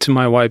took it to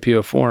my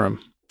YPO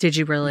forum. Did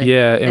you really?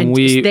 Yeah. And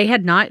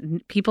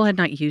people had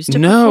not used it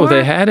No, before?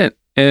 they hadn't.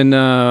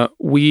 And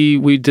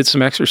we did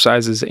some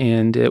exercises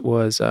and it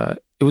was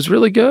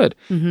really good.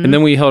 Mm-hmm. And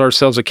then we held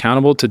ourselves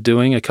accountable to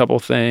doing a couple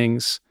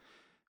things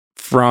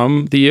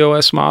from the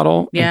EOS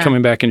model and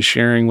coming back and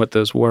sharing what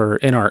those were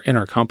in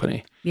our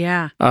company.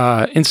 Yeah.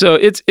 And so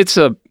it's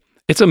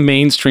a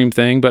mainstream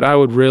thing, but I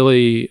would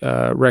really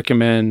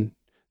recommend.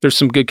 There's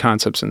some good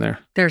concepts in there.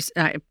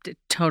 I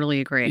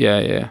totally agree.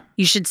 Yeah.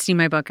 You should see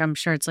my book. I'm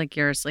sure it's like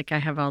yours. Like I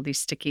have all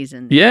these stickies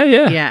in.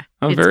 Yeah.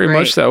 I'm very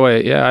much that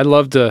way. Yeah, I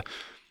love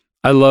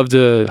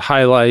to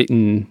highlight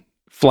and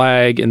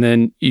flag, and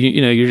then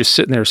you're just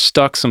sitting there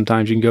stuck.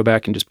 Sometimes you can go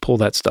back and just pull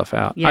that stuff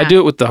out. Yeah. I do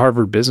it with the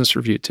Harvard Business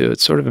Review too.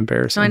 It's sort of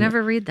embarrassing. So I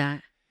never read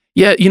that.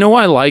 Yeah, you know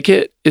why I like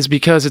it is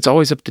because it's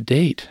always up to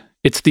date.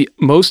 It's the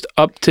most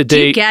up to date.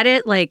 Do you get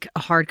it like a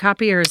hard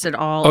copy, or is it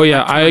all? Oh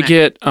yeah, I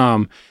get.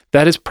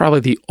 That is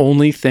probably the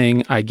only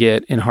thing I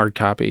get in hard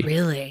copy.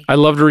 Really? I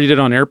love to read it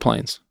on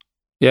airplanes.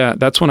 Yeah,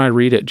 that's when I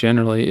read it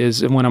generally,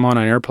 is when I'm on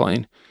an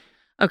airplane.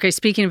 Okay,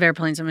 speaking of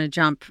airplanes, I'm going to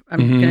jump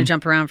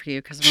around for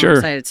you because I'm all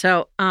excited.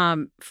 So,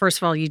 first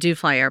of all, you do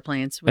fly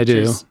airplanes, which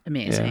is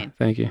amazing. Yeah,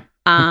 thank you.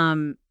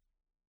 And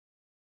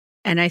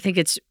I think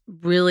it's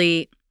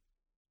really,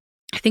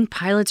 I think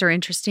pilots are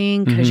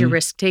interesting because you're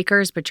risk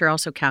takers, but you're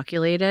also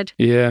calculated.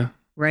 Yeah.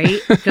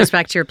 Right? It goes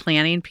back to your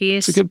planning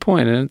piece. It's a good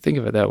point. I didn't think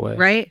of it that way.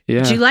 Right?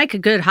 Yeah. But you like a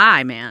good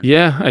high, man.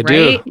 Yeah, I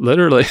do.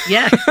 Literally.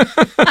 Yeah.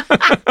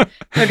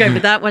 Okay,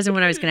 but that wasn't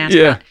what I was going to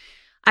ask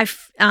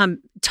about.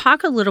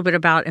 Talk a little bit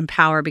about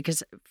Empower,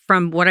 because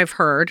from what I've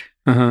heard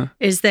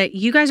is that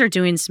you guys are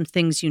doing some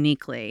things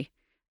uniquely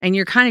and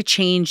you're kind of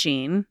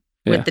changing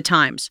with the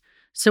times.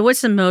 So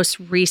what's the most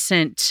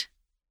recent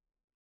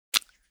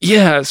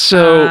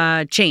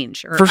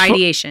change or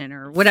ideation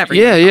or whatever?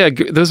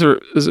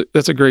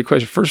 That's a great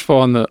question. First of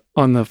all,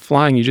 on the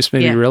flying, you just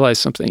made me realize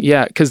something.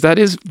 Yeah, because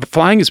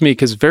flying is me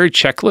because very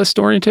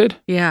checklist oriented.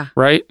 Yeah.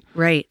 Right?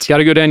 Right. You got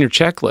to go down your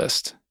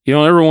checklist. You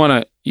don't ever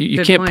want to.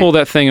 You can't pull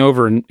that thing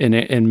over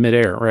in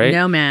midair, right?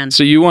 No, man.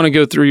 So you want to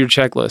go through your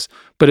checklist,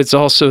 but it's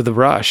also the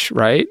rush,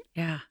 right?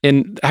 Yeah.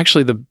 And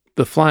actually,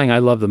 the flying I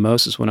love the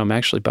most is when I'm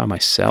actually by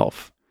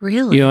myself.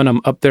 Really? And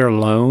I'm up there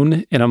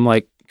alone, and I'm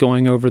like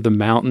going over the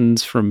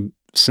mountains from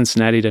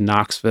Cincinnati to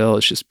Knoxville.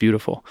 It's just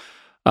beautiful.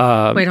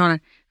 Wait, hold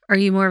on. Are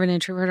you more of an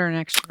introvert or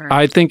an extrovert?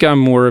 I think I'm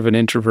more of an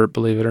introvert,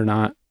 believe it or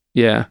not.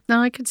 Yeah. No,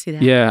 I could see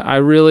that. Yeah,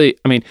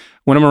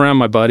 when I'm around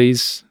my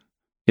buddies,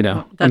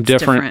 I'm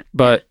different.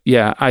 But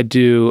I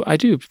do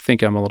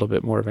think I'm a little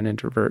bit more of an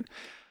introvert.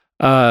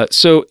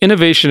 So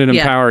innovation and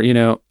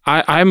Empower,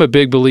 I'm a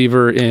big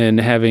believer in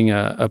having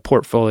a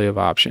portfolio of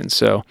options.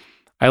 So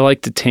I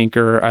like to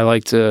tinker. I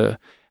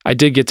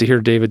did get to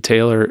hear David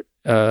Taylor,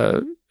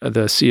 the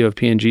CEO of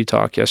P&G,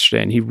 talk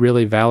yesterday, and he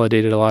really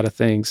validated a lot of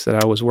things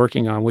that I was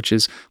working on, which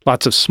is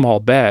lots of small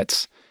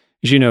bets.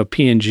 As you know,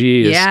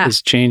 P&G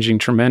is changing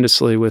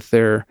tremendously with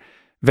their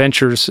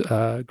ventures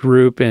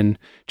group and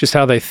just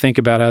how they think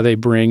about how they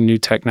bring new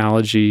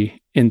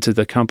technology into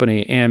the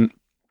company. And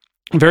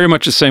very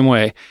much the same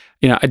way,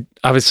 I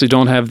obviously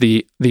don't have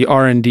the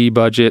R&D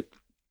budget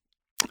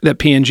that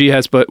P&G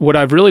has, but what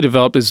I've really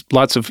developed is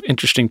lots of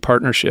interesting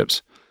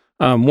partnerships.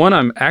 One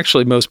I'm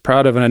actually most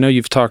proud of, and I know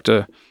you've talked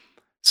to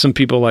some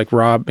people like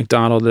Rob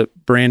McDonald at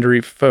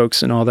Brandery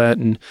folks and all that,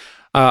 and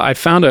I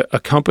found a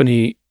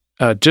company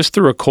just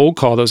through a cold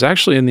call that was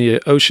actually in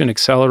the Ocean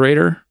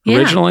Accelerator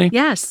originally.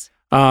 Yes.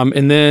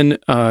 And then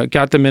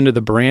got them into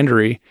the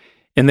Brandery,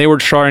 and they were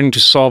trying to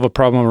solve a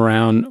problem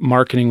around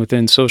marketing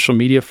within social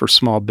media for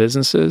small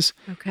businesses.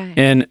 Okay.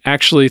 And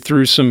actually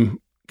through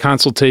some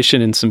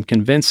consultation and some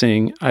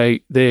convincing,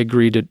 they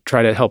agreed to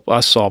try to help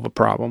us solve a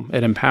problem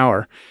at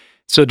Empower.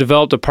 So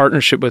developed a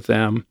partnership with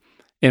them,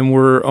 and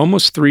we're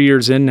almost 3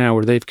 years in now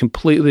where they've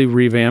completely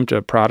revamped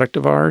a product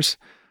of ours.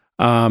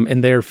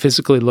 And they're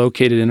physically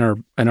located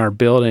in our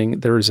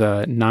building. There's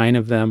 9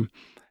 of them.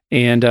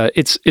 And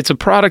it's a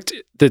product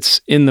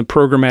that's in the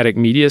programmatic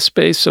media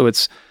space, so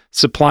it's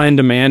supply and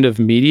demand of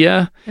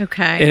media.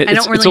 Okay, I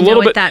don't really know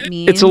what that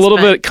means. It's a little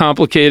bit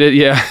complicated,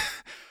 yeah.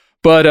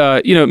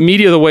 But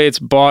media, the way it's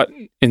bought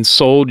and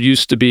sold,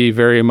 used to be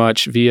very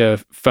much via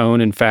phone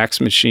and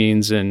fax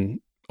machines and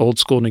old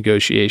school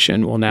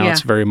negotiation. Well, now Yeah.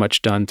 it's very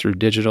much done through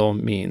digital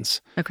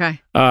means. Okay.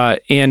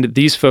 And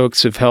these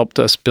folks have helped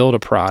us build a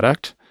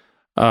product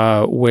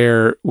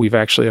where we've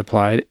actually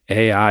applied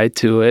AI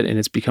to it, and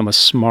it's become a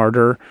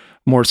smarter,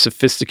 more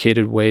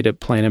sophisticated way to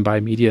plan and buy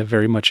media,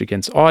 very much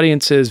against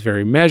audiences,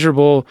 very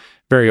measurable,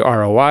 very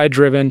ROI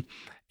driven.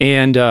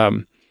 And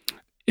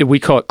we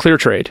call it Clear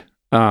Trade.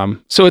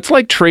 So it's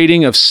like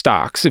trading of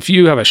stocks. If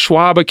you have a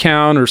Schwab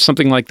account or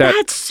something like that,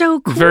 That's so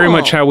cool. very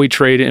much how we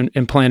trade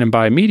and plan and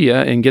buy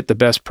media and get the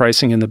best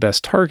pricing and the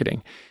best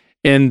targeting.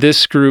 And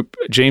this group,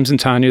 James and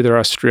Tanya, they're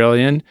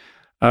Australian.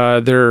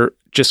 They're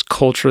just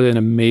culturally an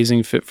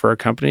amazing fit for our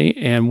company.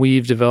 And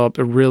we've developed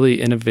a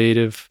really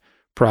innovative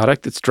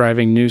product that's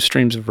driving new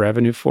streams of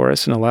revenue for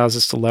us and allows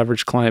us to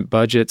leverage client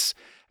budgets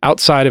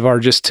outside of our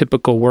just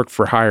typical work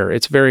for hire.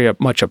 It's very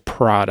much a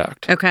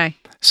product. Okay.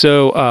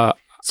 So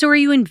So are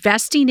you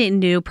investing in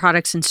new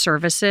products and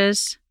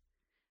services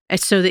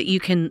so that you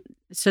can,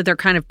 so they're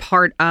kind of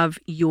part of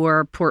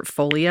your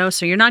portfolio?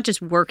 So you're not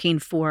just working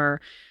for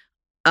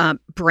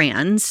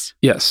brands.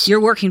 yes, You're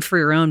working for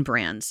your own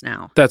brands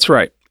now. that's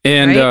right.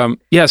 And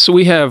Right? so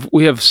we have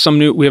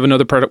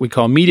another product we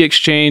call Media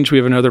Exchange. We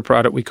have another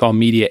product we call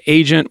Media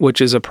Agent,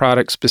 which is a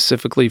product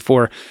specifically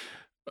for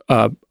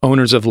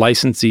owners of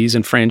licensees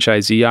and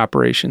franchisee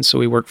operations. So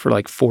we work for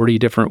like 40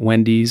 different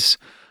Wendy's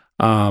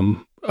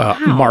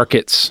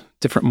markets,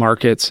 different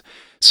markets.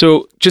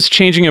 So just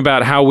changing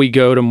about how we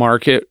go to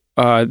market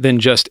than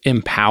just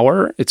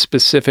empower. It's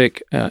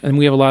specific. And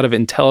we have a lot of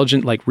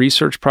intelligent like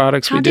research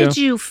products How we do. did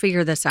you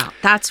figure this out?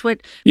 That's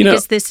what, You know-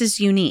 because this is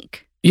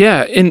unique.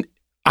 Yeah, and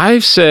I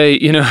say,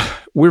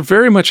 we're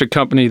very much a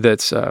company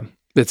that's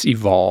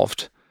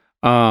evolved.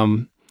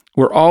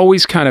 We're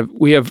always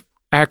we have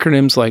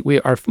acronyms like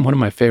one of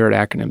my favorite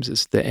acronyms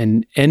is the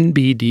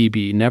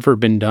NBDB, never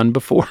been done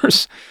before.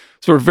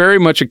 So we're very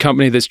much a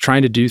company that's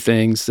trying to do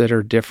things that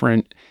are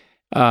different.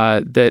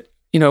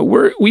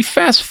 We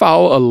fast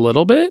follow a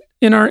little bit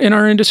in our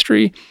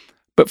industry,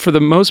 but for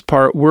the most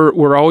part,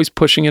 we're always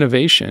pushing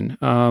innovation.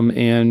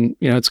 And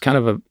it's kind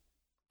of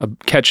a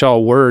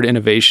catch-all word,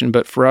 innovation,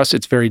 but for us,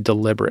 it's very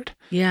deliberate.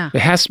 Yeah. It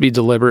has to be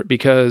deliberate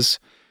because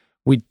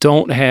we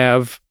don't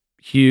have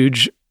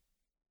huge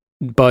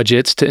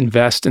budgets to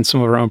invest in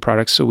some of our own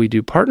products, so we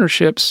do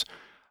partnerships.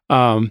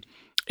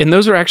 And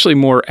those are actually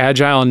more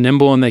agile and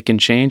nimble, and they can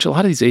change. A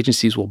lot of these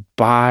agencies will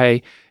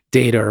buy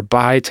data or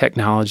buy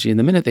technology, and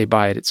the minute they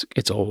buy it,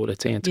 it's old,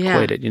 it's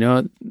antiquated.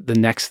 The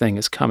next thing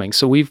is coming.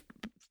 So we're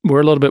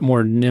a little bit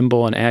more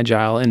nimble and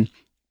agile, and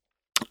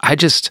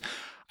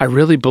I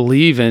really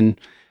believe in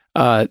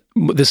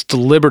this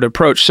deliberate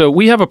approach. So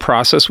we have a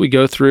process we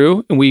go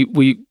through, and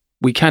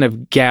we kind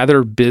of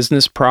gather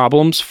business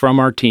problems from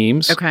our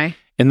teams. Okay.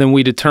 And then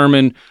we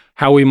determine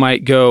how we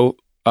might go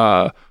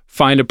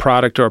find a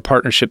product or a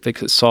partnership that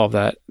could solve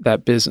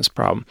that business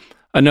problem.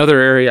 Another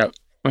area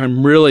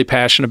I'm really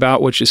passionate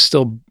about, which is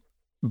still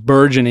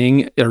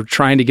burgeoning or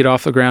trying to get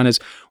off the ground, is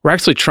we're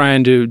actually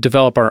trying to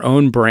develop our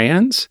own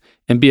brands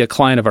and be a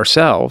client of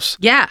ourselves.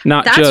 Yeah.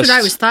 Not that's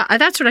just-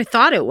 that's what I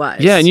thought it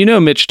was. Yeah,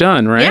 and Mitch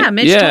Dunn, right? Yeah,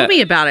 Mitch told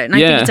me about it, and I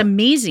Yeah. think it's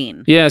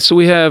amazing. Yeah, so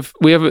we have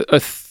a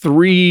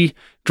 3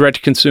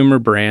 direct-to-consumer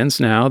brands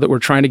now that we're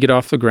trying to get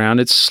off the ground.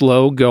 It's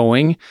slow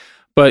going,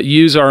 but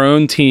use our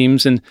own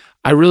teams. And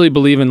I really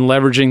believe in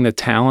leveraging the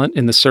talent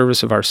in the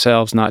service of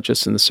ourselves, not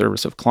just in the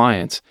service of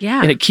clients.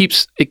 Yeah. And it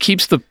keeps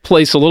the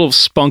place a little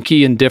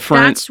spunky and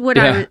different. That's what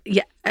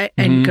and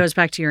it goes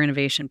back to your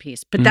innovation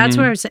piece. But that's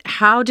what I was saying.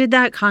 How did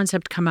that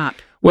concept come up?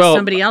 Was Well,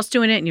 somebody else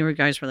doing it, and you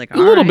guys were like, a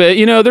little bit.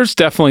 There's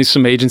definitely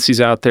some agencies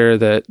out there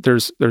that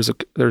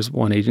there's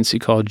one agency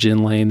called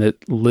Gin Lane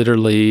that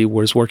literally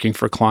was working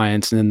for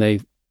clients, and then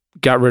they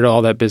got rid of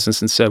all that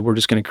business and said, we're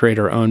just going to create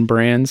our own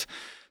brands.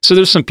 So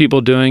there's some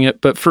people doing it.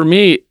 But for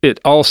me, it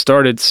all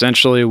started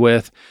essentially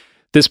with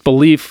this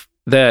belief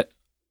that,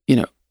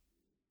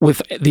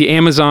 with the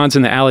Amazons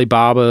and the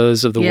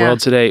Alibabas of the world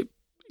today,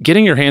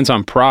 getting your hands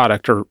on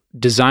product or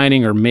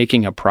designing or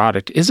making a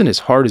product isn't as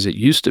hard as it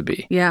used to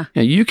be. Yeah.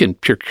 You can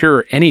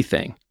procure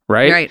anything,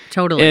 right? Right,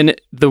 totally. And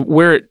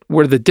where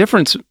the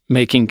difference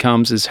making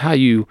comes is how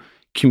you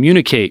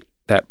communicate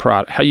that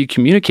product, how you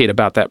communicate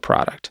about that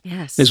product.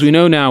 Yes. As we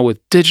know now with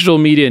digital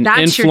media and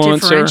That's your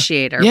influencer.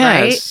 differentiator,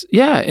 Yes.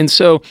 Yeah. And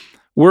so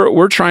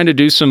we're trying to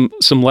do some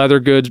leather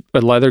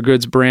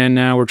goods brand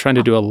now. We're trying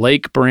to do a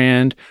Lake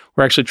brand.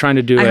 We're actually trying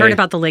to do I heard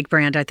about the Lake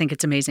brand. I think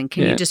it's amazing.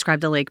 Can you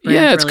describe the Lake brand?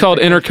 Yeah, it's really called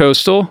quickly?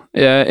 Intercoastal.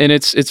 Yeah, and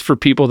it's for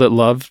people that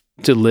love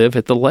to live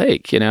at the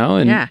lake,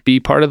 and be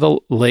part of the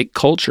lake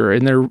culture.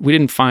 And we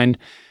didn't find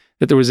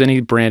that there was any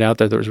brand out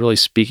there that was really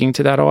speaking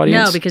to that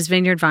audience. No, because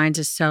Vineyard Vines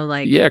is so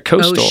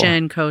coastal.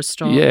 ocean,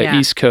 coastal. Yeah,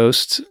 East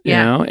Coast,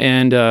 Yeah.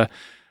 and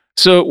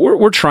so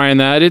we're trying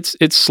that. It's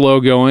slow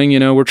going,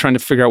 we're trying to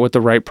figure out what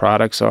the right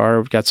products are.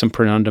 We've got some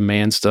print on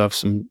demand stuff,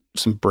 some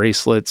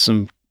bracelets,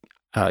 some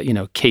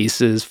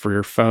cases for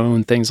your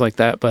phone, things like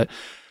that. But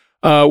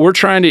we're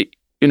trying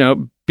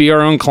to, be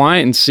our own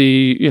client and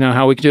see,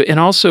 how we can do it. And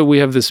also we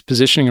have this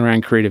positioning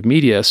around creative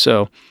media.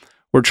 So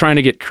we're trying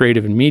to get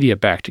creative and media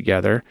back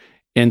together.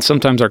 And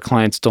sometimes our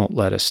clients don't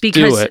let us do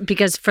it.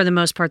 Because for the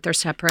most part, they're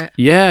separate.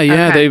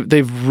 Yeah. Okay.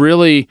 They've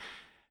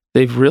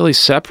really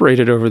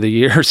separated over the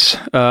years.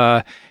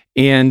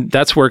 And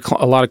that's where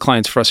a lot of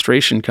clients'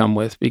 frustration come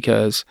with,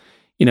 because,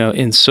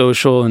 in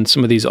social and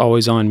some of these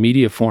always-on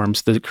media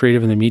forms, the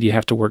creative and the media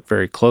have to work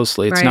very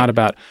closely. It's Right. not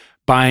about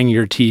buying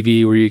your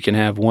TV where you can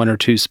have 1 or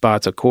 2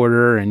 spots a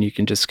quarter and you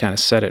can just kind of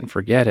set it and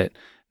forget it.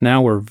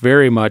 Now we're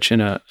very much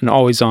in an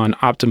always-on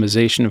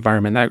optimization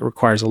environment that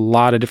requires a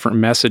lot of different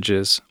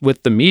messages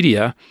with the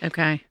media.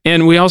 Okay.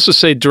 And we also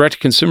say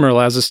direct-to-consumer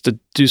allows us to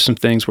do some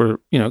things where,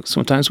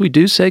 sometimes we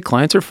do say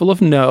clients are full of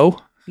no.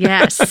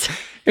 Yes.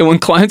 And when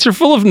clients are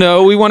full of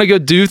no, we want to go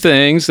do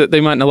things that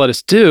they might not let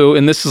us do.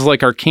 And this is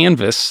like our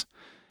canvas,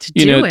 to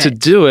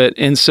do it.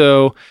 And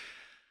so...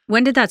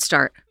 When did that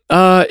start?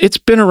 It's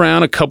been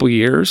around a couple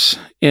years,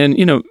 and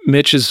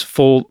Mitch is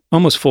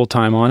almost full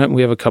time on it. And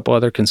we have a couple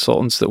other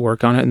consultants that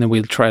work on it, and then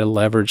we try to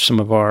leverage some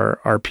of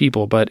our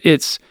people. But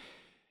it's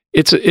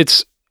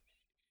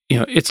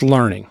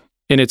learning,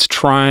 and it's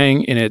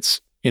trying, and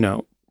it's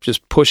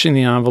just pushing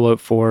the envelope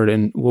forward.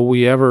 And will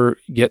we ever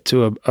get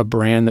to a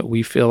brand that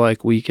we feel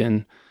like we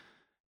can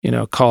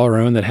call our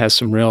own, that has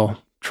some real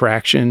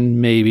traction?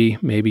 Maybe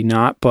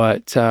not.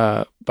 But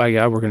by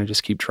God, we're going to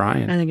just keep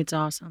trying. I think it's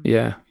awesome.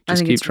 Yeah. I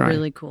think keep it's trying.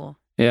 really cool.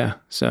 Yeah.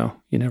 So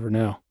you never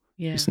know.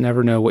 Yeah. Just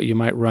never know what you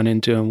might run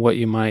into and what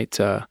you might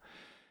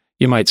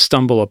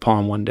stumble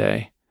upon one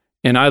day.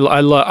 And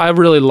I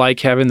really like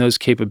having those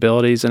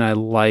capabilities, and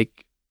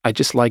I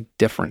just like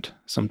different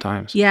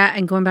sometimes. Yeah.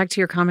 And going back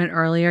to your comment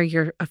earlier,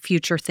 you're a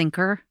future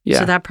thinker. Yeah.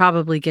 So that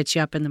probably gets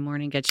you up in the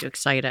morning, gets you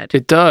excited.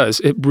 It does.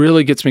 It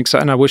really gets me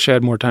excited. And I wish I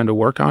had more time to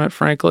work on it,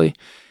 frankly.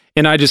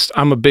 And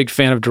I'm a big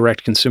fan of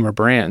direct consumer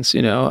brands.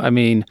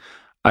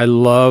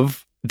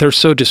 They're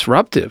so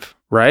disruptive,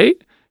 right?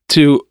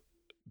 To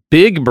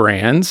big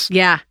brands.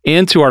 Yeah.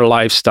 And to our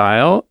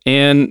lifestyle.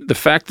 And the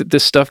fact that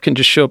this stuff can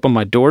just show up on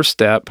my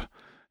doorstep,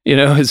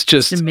 is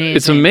just,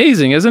 it's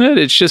amazing, isn't it?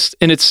 It's just,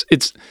 and it's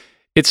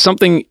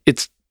something,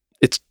 it's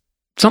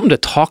something to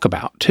talk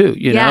about too,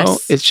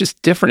 Yes. It's just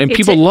different. And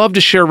people love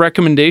to share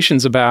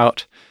recommendations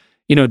about,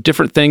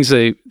 different things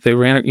they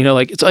ran,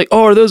 it's like,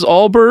 oh, are those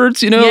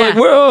Allbirds? Like,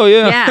 whoa,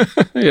 yeah. Yeah.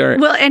 Yeah, right.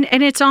 Well,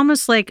 and it's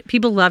almost like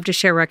people love to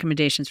share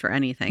recommendations for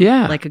anything.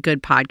 Yeah. Like a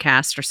good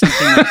podcast or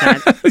something like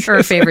that. Or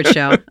a favorite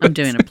show. I'm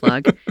doing a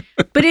plug.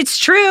 But it's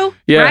true,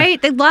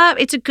 right? They love,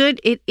 it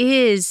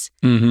is,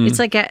 Mm-hmm. it's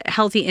like a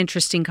healthy,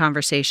 interesting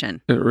conversation.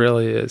 It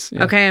really is.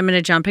 Yeah. Okay, I'm going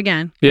to jump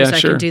again. Yeah, because I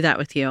sure. can do that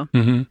with you.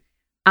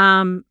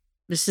 Mm-hmm.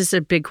 This is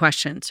a big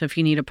question. So if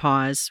you need a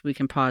pause, we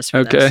can pause for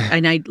Okay. this.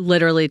 And I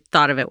literally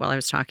thought of it while I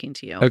was talking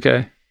to you.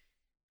 Okay.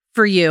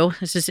 For you,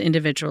 this is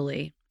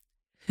individually,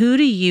 who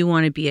do you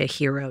want to be a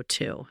hero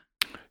to?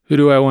 Who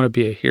do I want to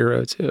be a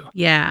hero to?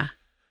 Yeah.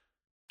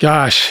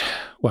 Gosh.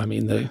 Well, I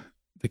mean, the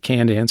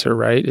canned answer,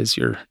 right, is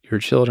your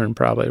children,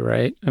 probably,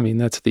 right? I mean,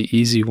 that's the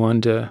easy one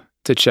to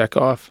check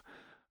off.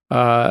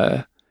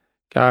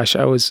 Gosh,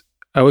 I was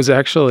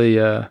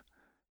actually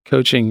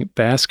coaching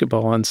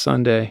basketball on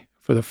Sunday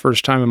for the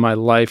first time in my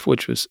life,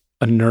 which was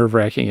a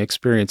nerve-wracking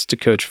experience to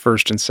coach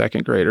first and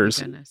second graders.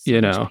 Goodness,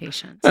 so much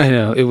patience. I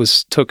know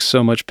took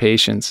so much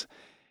patience.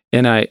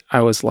 And I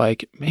was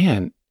like,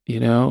 man,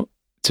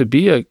 to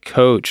be a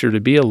coach or to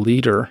be a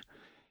leader,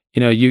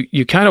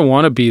 you kind of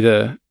want to be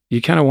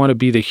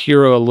the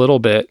hero a little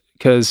bit,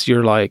 because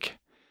you're like,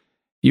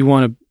 you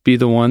want to be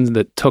the one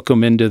that took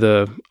them into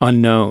the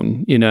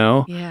unknown,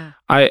 Yeah.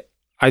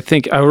 I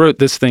think I wrote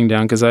this thing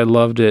down because I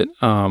loved it.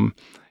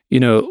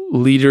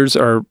 Leaders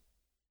are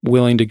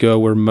willing to go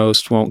where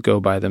most won't go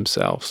by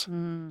themselves,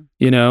 and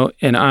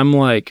I'm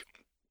like,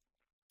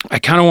 I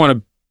kind of want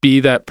to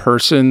be that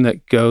person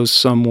that goes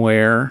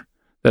somewhere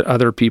that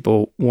other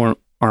people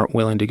aren't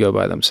willing to go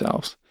by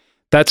themselves.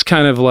 That's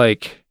kind of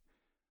like,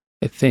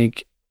 I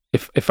think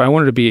if I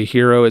wanted to be a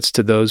hero, it's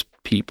to those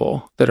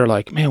people that are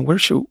like, man,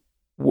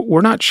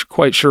 we're not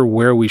quite sure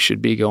where we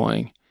should be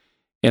going.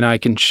 And I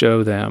can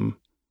show them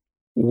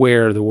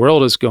where the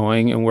world is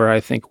going and where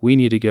I think we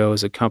need to go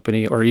as a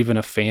company, or even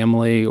a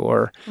family,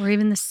 or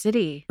even the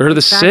city. Or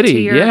the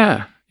city. Your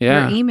Yeah.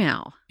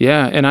 email.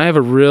 Yeah. And I have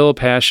a real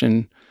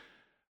passion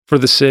for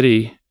the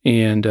city.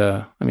 And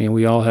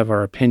we all have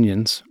our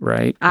opinions,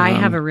 right? I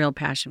have a real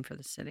passion for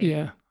the city.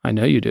 Yeah, I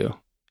know you do.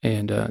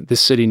 And this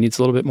city needs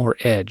a little bit more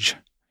edge,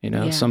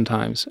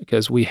 sometimes,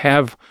 because we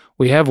have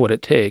what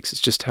it takes.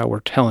 It's just how we're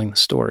telling the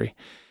story.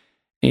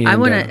 And, I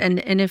want to,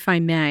 and if I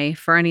may,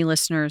 for any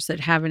listeners that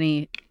have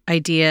any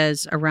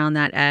ideas around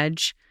that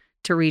edge,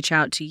 to reach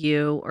out to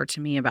you or to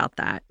me about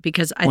that,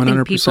 because I 100%.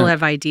 think people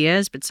have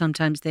ideas, but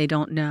sometimes they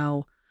don't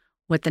know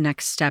what the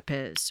next step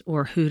is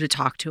or who to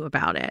talk to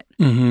about it.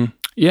 Mm-hmm.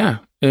 Yeah,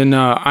 and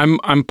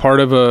I'm part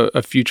of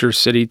a future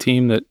city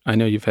team that I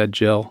know you've had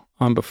Jill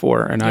on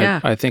before, and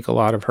I think a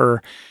lot of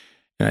her,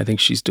 and I think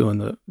she's doing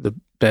the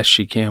best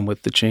she can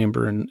with the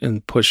chamber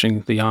and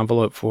pushing the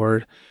envelope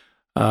forward.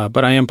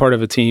 But I am part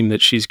of a team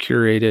that she's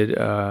curated,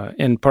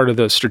 and part of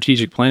the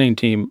strategic planning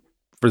team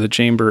for the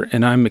chamber,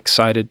 and I'm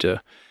excited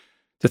to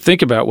to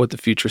think about what the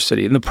future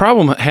city. And the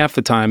problem half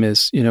the time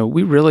is,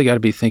 we really got to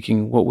be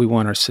thinking what we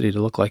want our city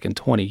to look like in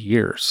 20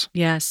 years.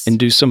 Yes. And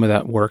do some of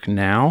that work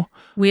now.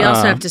 We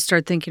also have to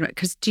start thinking about,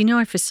 because do you know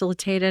I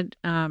facilitated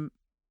all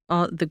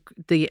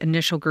the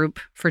initial group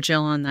for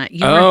Jill on that?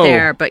 You weren't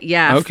there, but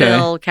okay.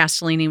 Phil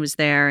Castellini was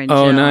there, and Jill.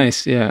 Oh,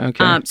 nice. Yeah.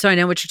 Okay. So I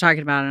know what you're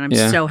talking about, and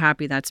I'm so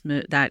happy that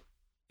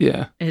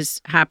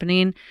is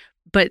happening.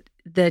 But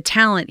the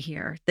talent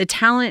here,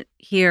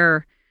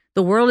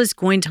 the world is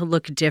going to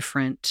look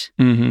different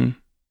in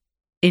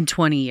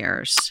 20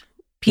 years.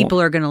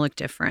 People are going to look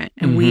different,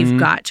 and we've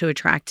got to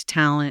attract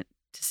talent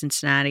to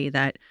Cincinnati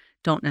that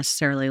don't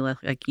necessarily look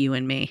like you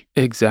and me.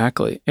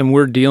 Exactly. And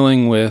we're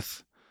dealing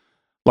with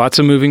lots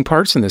of moving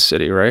parts in this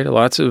city, right?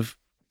 Lots of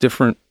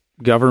different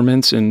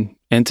governments and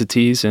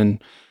entities,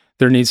 and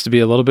there needs to be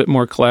a little bit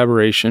more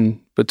collaboration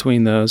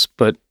between those.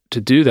 But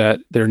to do that,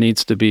 there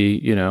needs to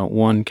be,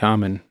 one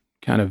common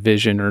kind of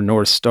vision or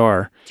North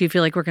Star. Do you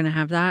feel like we're going to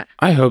have that?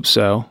 I hope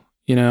so.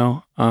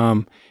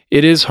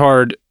 It is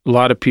hard. A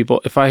lot of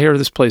people, if I hear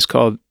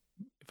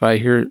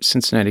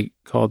Cincinnati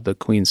called the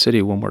Queen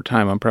City one more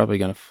time, I'm probably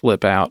going to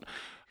flip out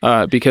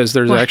because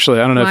there's actually,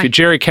 I don't know if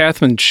Jerry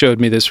Kathman showed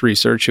me this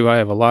research, who I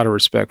have a lot of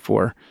respect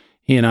for.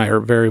 He and I are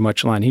very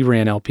much aligned. He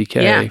ran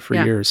LPK for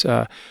years.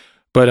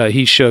 But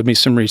he showed me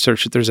some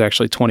research that there's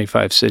actually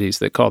 25 cities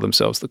that call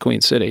themselves the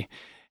Queen City.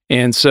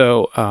 And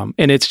so,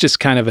 and it's just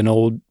kind of an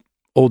old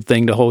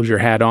thing to hold your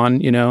hat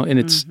on, and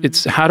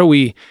it's how do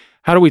we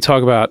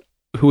talk about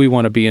who we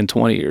want to be in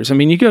 20 years? I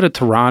mean, you go to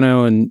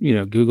Toronto and,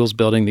 Google's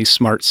building these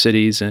smart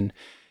cities, and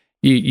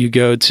you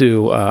go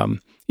to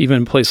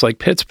even a place like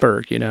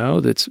Pittsburgh,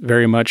 that's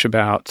very much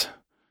about,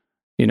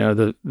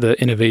 the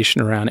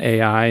innovation around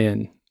AI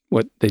and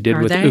what they did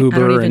with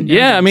Uber. And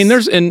I mean,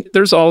 there's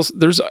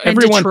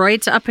everyone.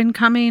 Detroit's up and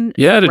coming.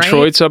 Yeah,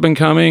 Detroit's up and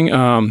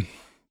coming.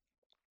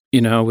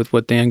 With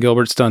what Dan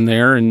Gilbert's done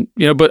there. And,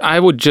 but I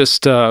would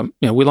just, we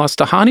lost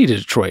Dhani to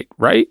Detroit,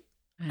 right?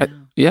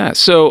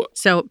 So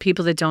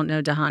people that don't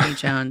know Dhani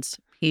Jones,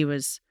 he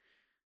was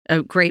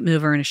a great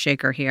mover and a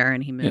shaker here,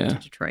 and he moved to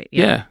Detroit.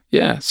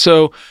 Yeah.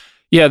 So,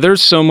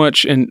 there's so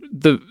much, and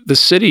the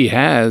city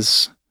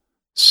has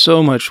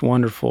so much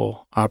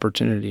wonderful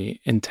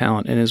opportunity and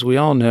talent. And as we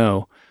all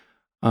know,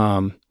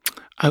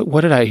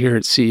 what did I hear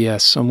at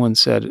CES? Someone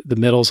said the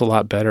middle's a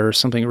lot better, or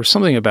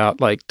something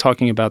about like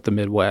talking about the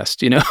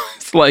Midwest.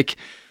 It's like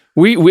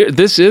we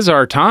this is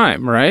our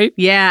time, right?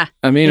 Yeah,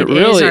 I mean, it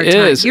really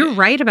is. You're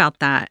right about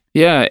that.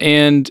 Yeah,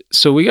 and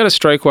so we got to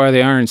strike while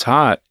the iron's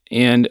hot.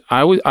 And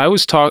I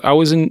was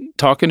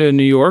talking to a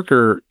New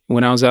Yorker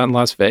when I was out in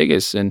Las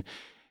Vegas, and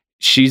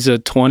she's a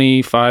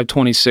 25,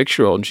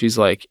 26-year-old, and she's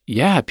like,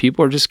 "Yeah,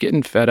 people are just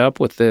getting fed up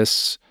with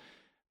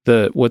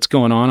what's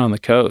going on the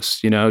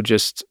coast.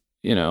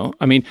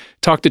 I mean,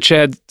 talk to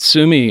Chad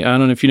Sumi. I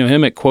don't know if you know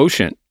him at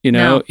Quotient.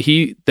 No.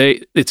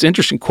 It's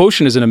interesting.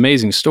 Quotient is an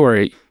amazing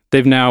story.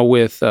 They've now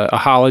with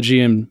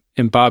Ahology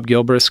and Bob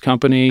Gilbreth's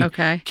company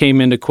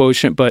came into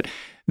Quotient, but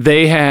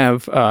they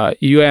have,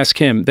 you ask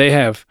him, they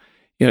have,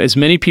 as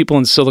many people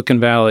in Silicon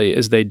Valley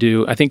as they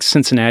do. I think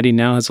Cincinnati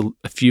now has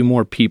a few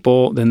more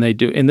people than they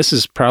do. And this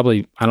is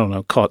probably, I don't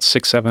know, call it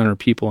 600-700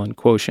 people in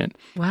Quotient.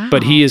 Wow.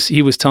 But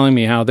he was telling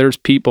me how there's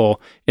people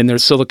in their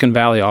Silicon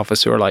Valley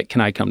office who are like, can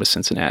I come to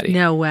Cincinnati?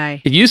 No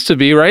way. It used to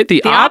be, right?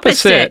 The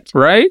opposite,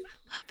 right?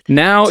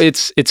 Now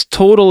it's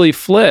totally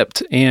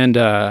flipped. And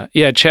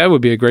Chad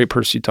would be a great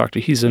person to talk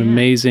to. He's an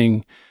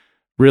amazing,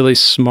 really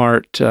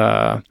smart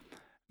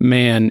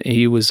man.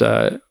 He was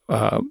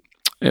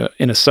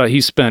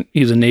he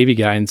was a Navy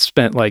guy and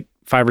spent like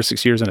 5 or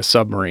 6 years in a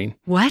submarine.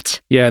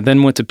 What? Yeah,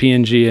 then went to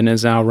P&G and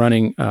is now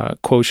running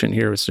Quotient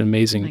here. It's an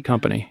amazing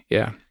company.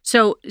 Yeah.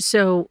 So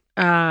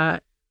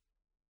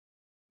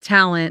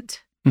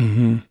talent.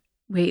 Mm-hmm.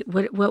 Wait,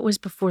 what was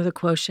before the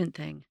Quotient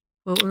thing?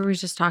 What were we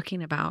just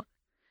talking about?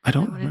 I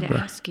wanted remember. to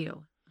ask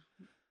you.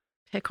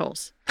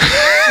 Pickles.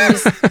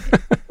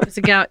 It's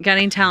about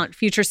getting talent.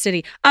 Future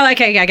City. Oh,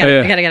 okay. I got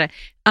it.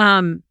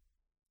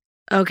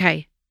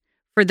 Okay.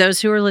 For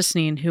those who are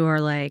listening, who are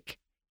like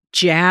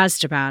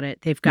jazzed about it,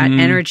 they've got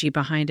energy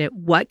behind it.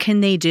 What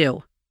can they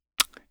do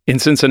in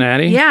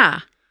Cincinnati?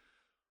 Yeah.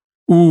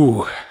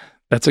 Ooh,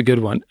 that's a good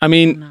one. I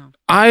mean,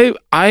 I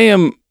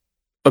am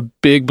a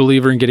big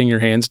believer in getting your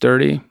hands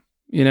dirty,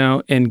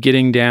 and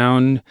getting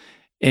down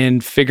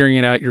and figuring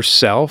it out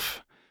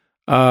yourself.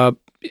 I've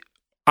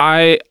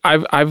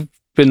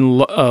been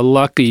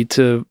lucky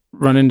to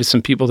run into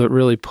some people that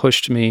really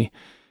pushed me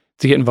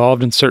to get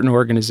involved in certain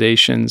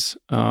organizations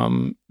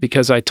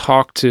because I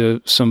talk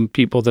to some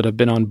people that have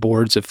been on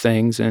boards of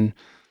things, and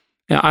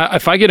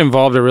if I get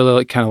involved, I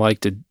really like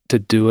to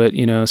do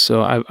it,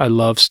 So I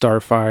love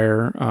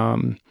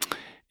Starfire,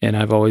 and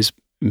I've always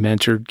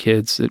mentored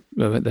kids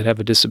that have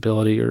a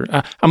disability, or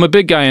I'm a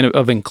big guy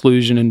of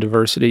inclusion and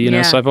diversity,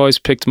 So I've always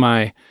picked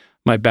my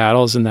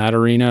battles in that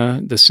arena.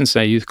 The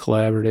Cincinnati Youth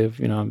Collaborative,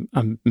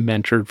 I'm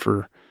mentored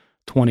for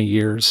 20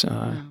 years.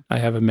 I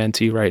have a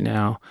mentee right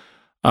now.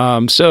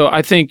 So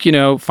I think,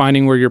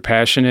 finding where your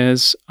passion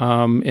is,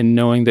 and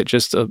knowing that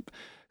just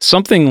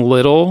something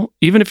little,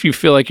 even if you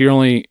feel like you're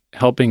only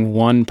helping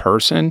one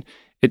person,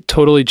 it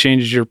totally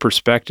changes your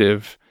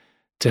perspective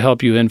to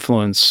help you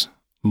influence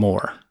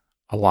more,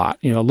 a lot.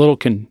 You know, a little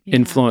can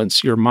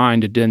influence your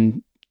mind, it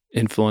then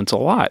influence a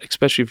lot,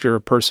 especially if you're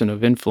a person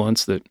of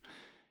influence that,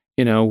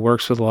 you know,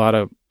 works with a lot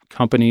of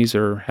companies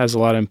or has a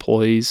lot of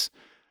employees.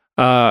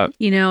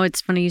 You know,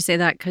 it's funny you say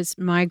that because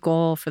my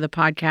goal for the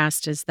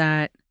podcast is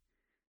that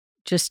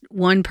just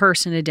one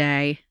person a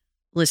day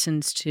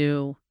listens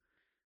to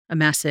a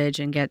message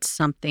and gets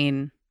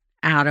something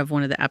out of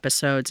one of the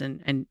episodes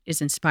and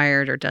is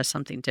inspired or does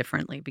something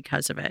differently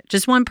because of it.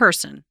 Just one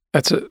person.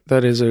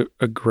 That is a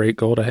great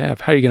goal to have.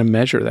 How are you going to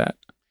measure that?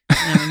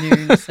 I knew you were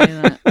going to say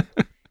that.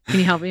 Can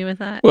you help me with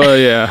that? Well,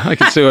 yeah, I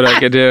can see what I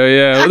could do.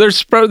 Yeah, well,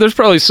 there's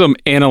probably some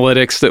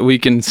analytics that we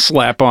can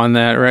slap on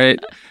that, right?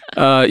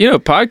 You know,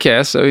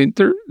 podcasts, I mean,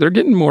 they're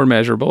getting more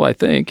measurable, I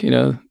think. You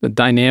know,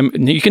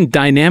 you can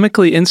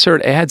dynamically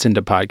insert ads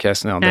into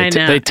podcasts now.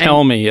 They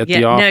tell me at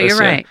the office. No, you're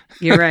right.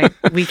 You're right.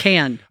 We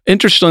can.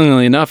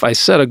 Interestingly enough, I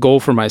set a goal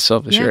for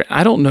myself this year.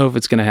 I don't know if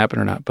it's going to happen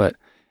or not, but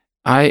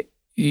I've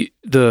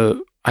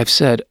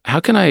said,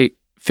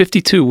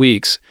 52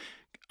 weeks,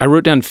 I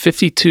wrote down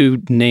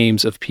 52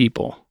 names of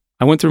people.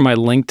 I went through my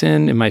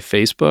LinkedIn and my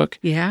Facebook.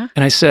 Yeah.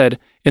 And I said,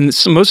 and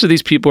so most of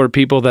these people are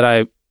people that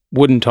I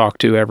wouldn't talk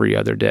to every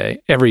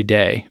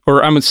day,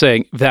 or I'm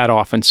saying that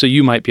often. So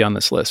you might be on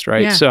this list,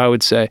 right? Yeah. So I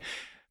would say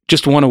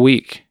just one a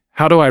week.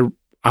 How do I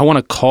want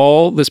to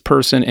call this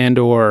person and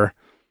or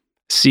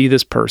see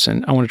this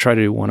person. I want to try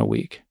to do one a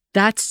week.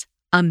 That's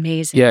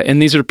amazing. Yeah.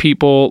 And these are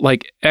people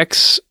like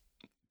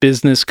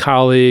ex-business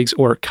colleagues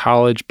or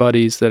college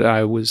buddies that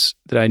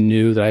I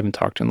knew that I haven't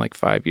talked to in like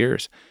 5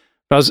 years.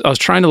 But I was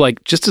trying to,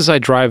 like, just as I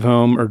drive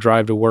home or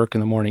drive to work in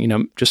the morning, you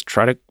know, just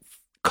try to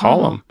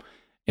call them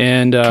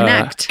and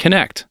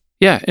connect.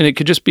 Yeah. And it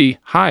could just be,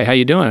 hi, how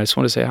you doing? I just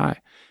want to say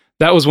hi.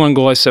 That was one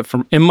goal I set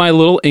from in my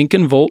little Ink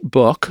and Volt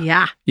book.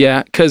 Yeah.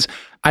 Yeah. Because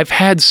I've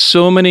had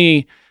so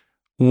many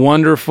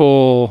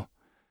wonderful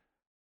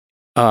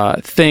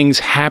things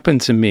happen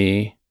to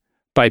me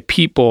by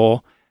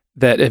people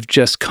that have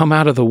just come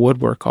out of the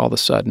woodwork all of a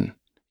sudden,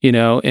 you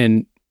know,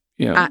 and,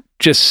 you know,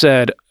 just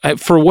said,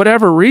 for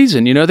whatever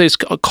reason, you know, they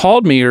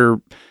called me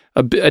or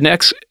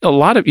a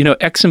lot of, you know,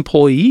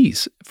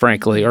 ex-employees,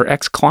 frankly, or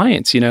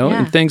ex-clients, you know,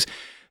 and things.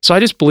 So I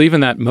just believe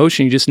in that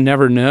motion. You just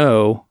never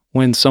know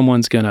when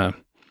someone's going to,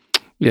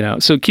 you know,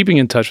 so keeping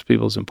in touch with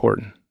people is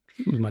important.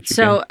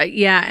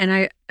 Yeah.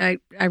 And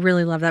I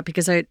really love that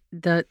because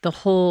the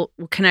whole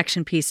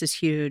connection piece is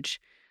huge.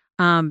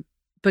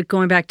 But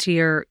going back to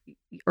your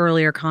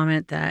earlier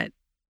comment that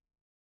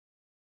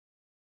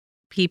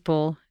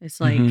people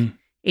is like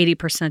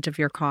 80% of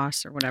your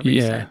costs or whatever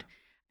you said.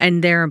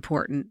 And they're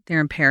important. They're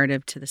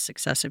imperative to the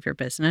success of your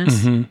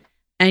business.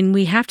 And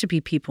we have to be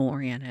people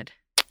oriented.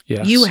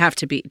 Yes. You have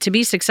to be. To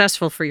be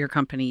successful for your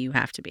company, you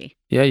have to be.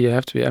 Yeah, you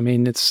have to be. I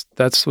mean,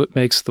 that's what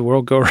makes the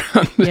world go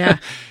around. Yeah.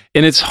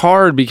 And it's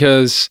hard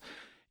because,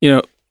 you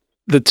know,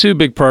 the two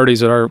big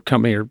priorities at our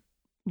company are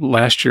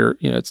last year,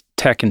 you know, it's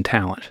tech and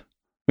talent.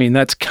 I mean,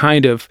 that's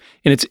kind of,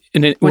 what's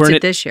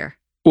it this year?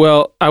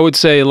 Well, I would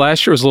say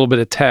last year was a little bit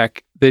of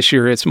tech. This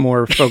year, it's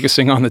more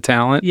focusing on the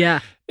talent.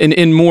 Yeah. And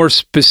in more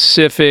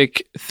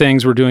specific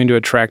things we're doing to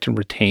attract and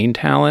retain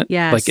talent,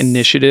 like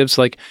initiatives,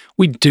 like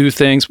we do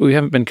things, but we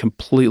haven't been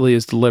completely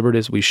as deliberate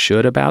as we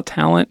should about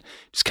talent,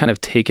 just kind of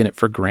taking it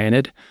for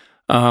granted.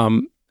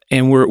 And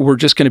we're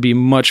just going to be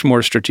much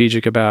more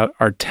strategic about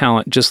our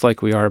talent, just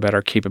like we are about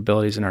our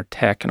capabilities and our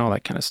tech and all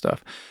that kind of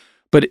stuff.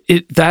 But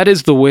that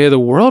is the way of the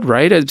world,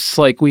 right? It's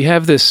like we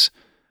have this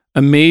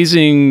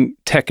amazing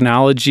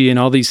technology and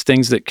all these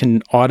things that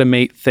can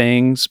automate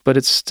things, but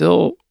it's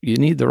still, you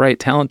need the right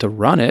talent to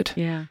run it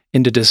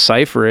and to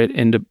decipher it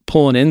and to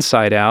pull an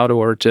insight out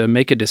or to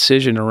make a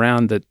decision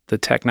around the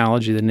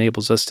technology that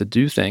enables us to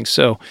do things.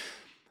 So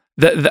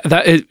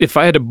that if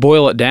I had to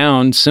boil it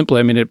down simply,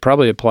 I mean, it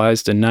probably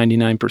applies to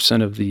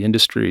 99% of the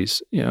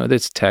industries, you know,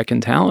 that's tech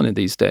and talent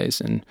these days.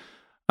 And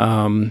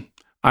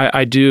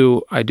I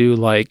do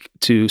like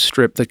to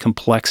strip the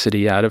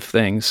complexity out of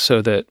things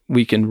so that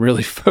we can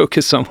really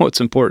focus on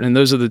what's important. And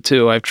those are the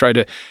two I've tried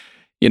to,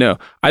 you know,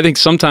 I think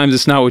sometimes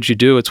it's not what you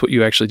do, it's what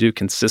you actually do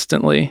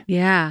consistently.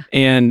 Yeah.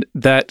 And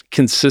that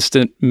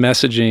consistent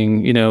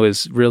messaging, you know,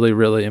 is really,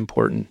 really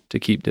important to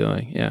keep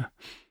doing. Yeah.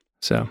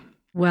 So.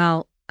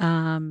 Well,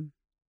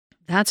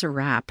 that's a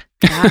wrap.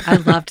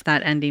 I loved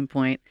that ending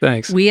point.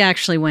 Thanks. We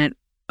actually went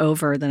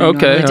over than I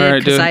normally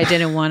did because I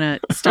didn't want to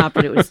stop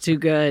it. It was too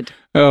good.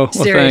 Oh, well,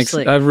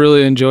 seriously. Thanks. I've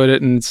really enjoyed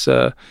it, and it's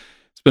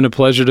been a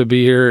pleasure to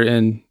be here.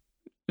 And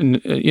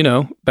you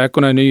know, back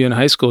when I knew you in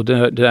high school,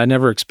 I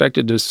never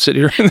expected to sit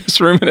here in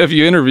this room and have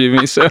you interview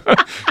me. So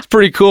it's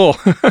pretty cool.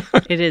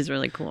 It is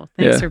really cool.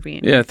 Thanks for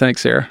being here. Yeah,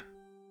 thanks, Sarah.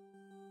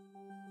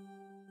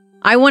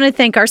 I want to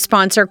thank our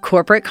sponsor,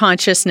 Corporate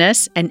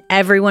Consciousness, and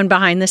everyone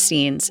behind the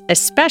scenes,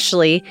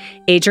 especially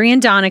Adrian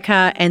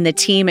Donica and the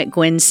team at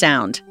Gwyn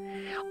Sound.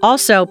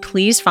 Also,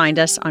 please find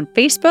us on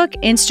Facebook,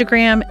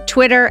 Instagram,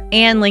 Twitter,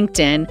 and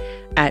LinkedIn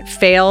at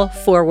Fail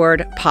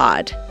Forward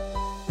Pod.